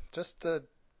 Just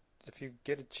if you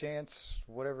get a chance,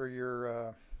 whatever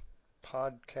your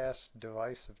podcast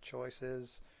device of choice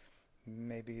is,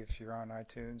 maybe if you're on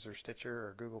iTunes or Stitcher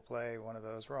or Google Play, one of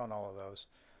those, we're on all of those.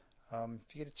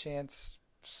 If you get a chance,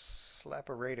 slap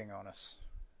a rating on us.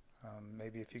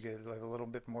 Maybe if you get a little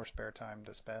bit more spare time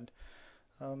to spend,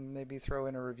 maybe throw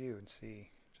in a review and see.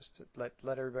 Just to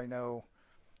let everybody know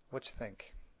what you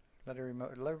think. Let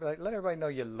everybody know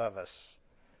you love us.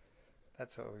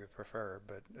 That's what we would prefer.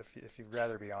 But if you'd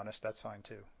rather be honest, that's fine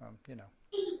too.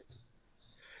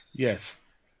 Yes,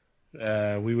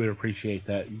 we would appreciate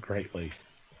that greatly.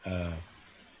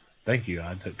 Thank you.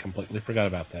 I completely forgot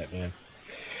about that, man.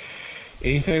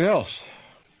 Anything else?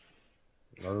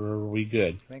 Or are we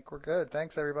good? I think we're good.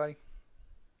 Thanks, everybody.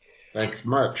 Thanks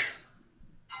much.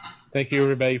 Thank you,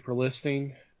 everybody, for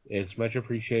listening. It's much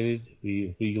appreciated.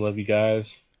 We love you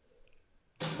guys.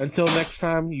 Until next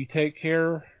time, you take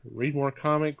care, read more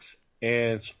comics,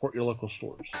 and support your local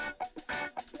stores.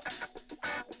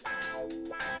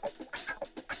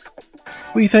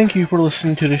 We thank you for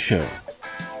listening to the show.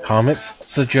 Comments,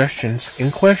 suggestions,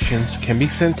 and questions can be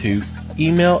sent to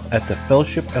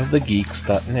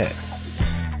email@thefellowshipofthegeeks.net.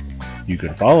 You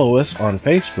can follow us on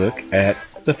Facebook at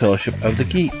The Fellowship of the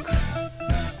Geeks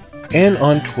and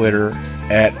on Twitter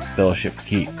at Fellowship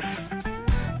Geeks.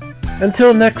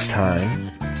 Until next time,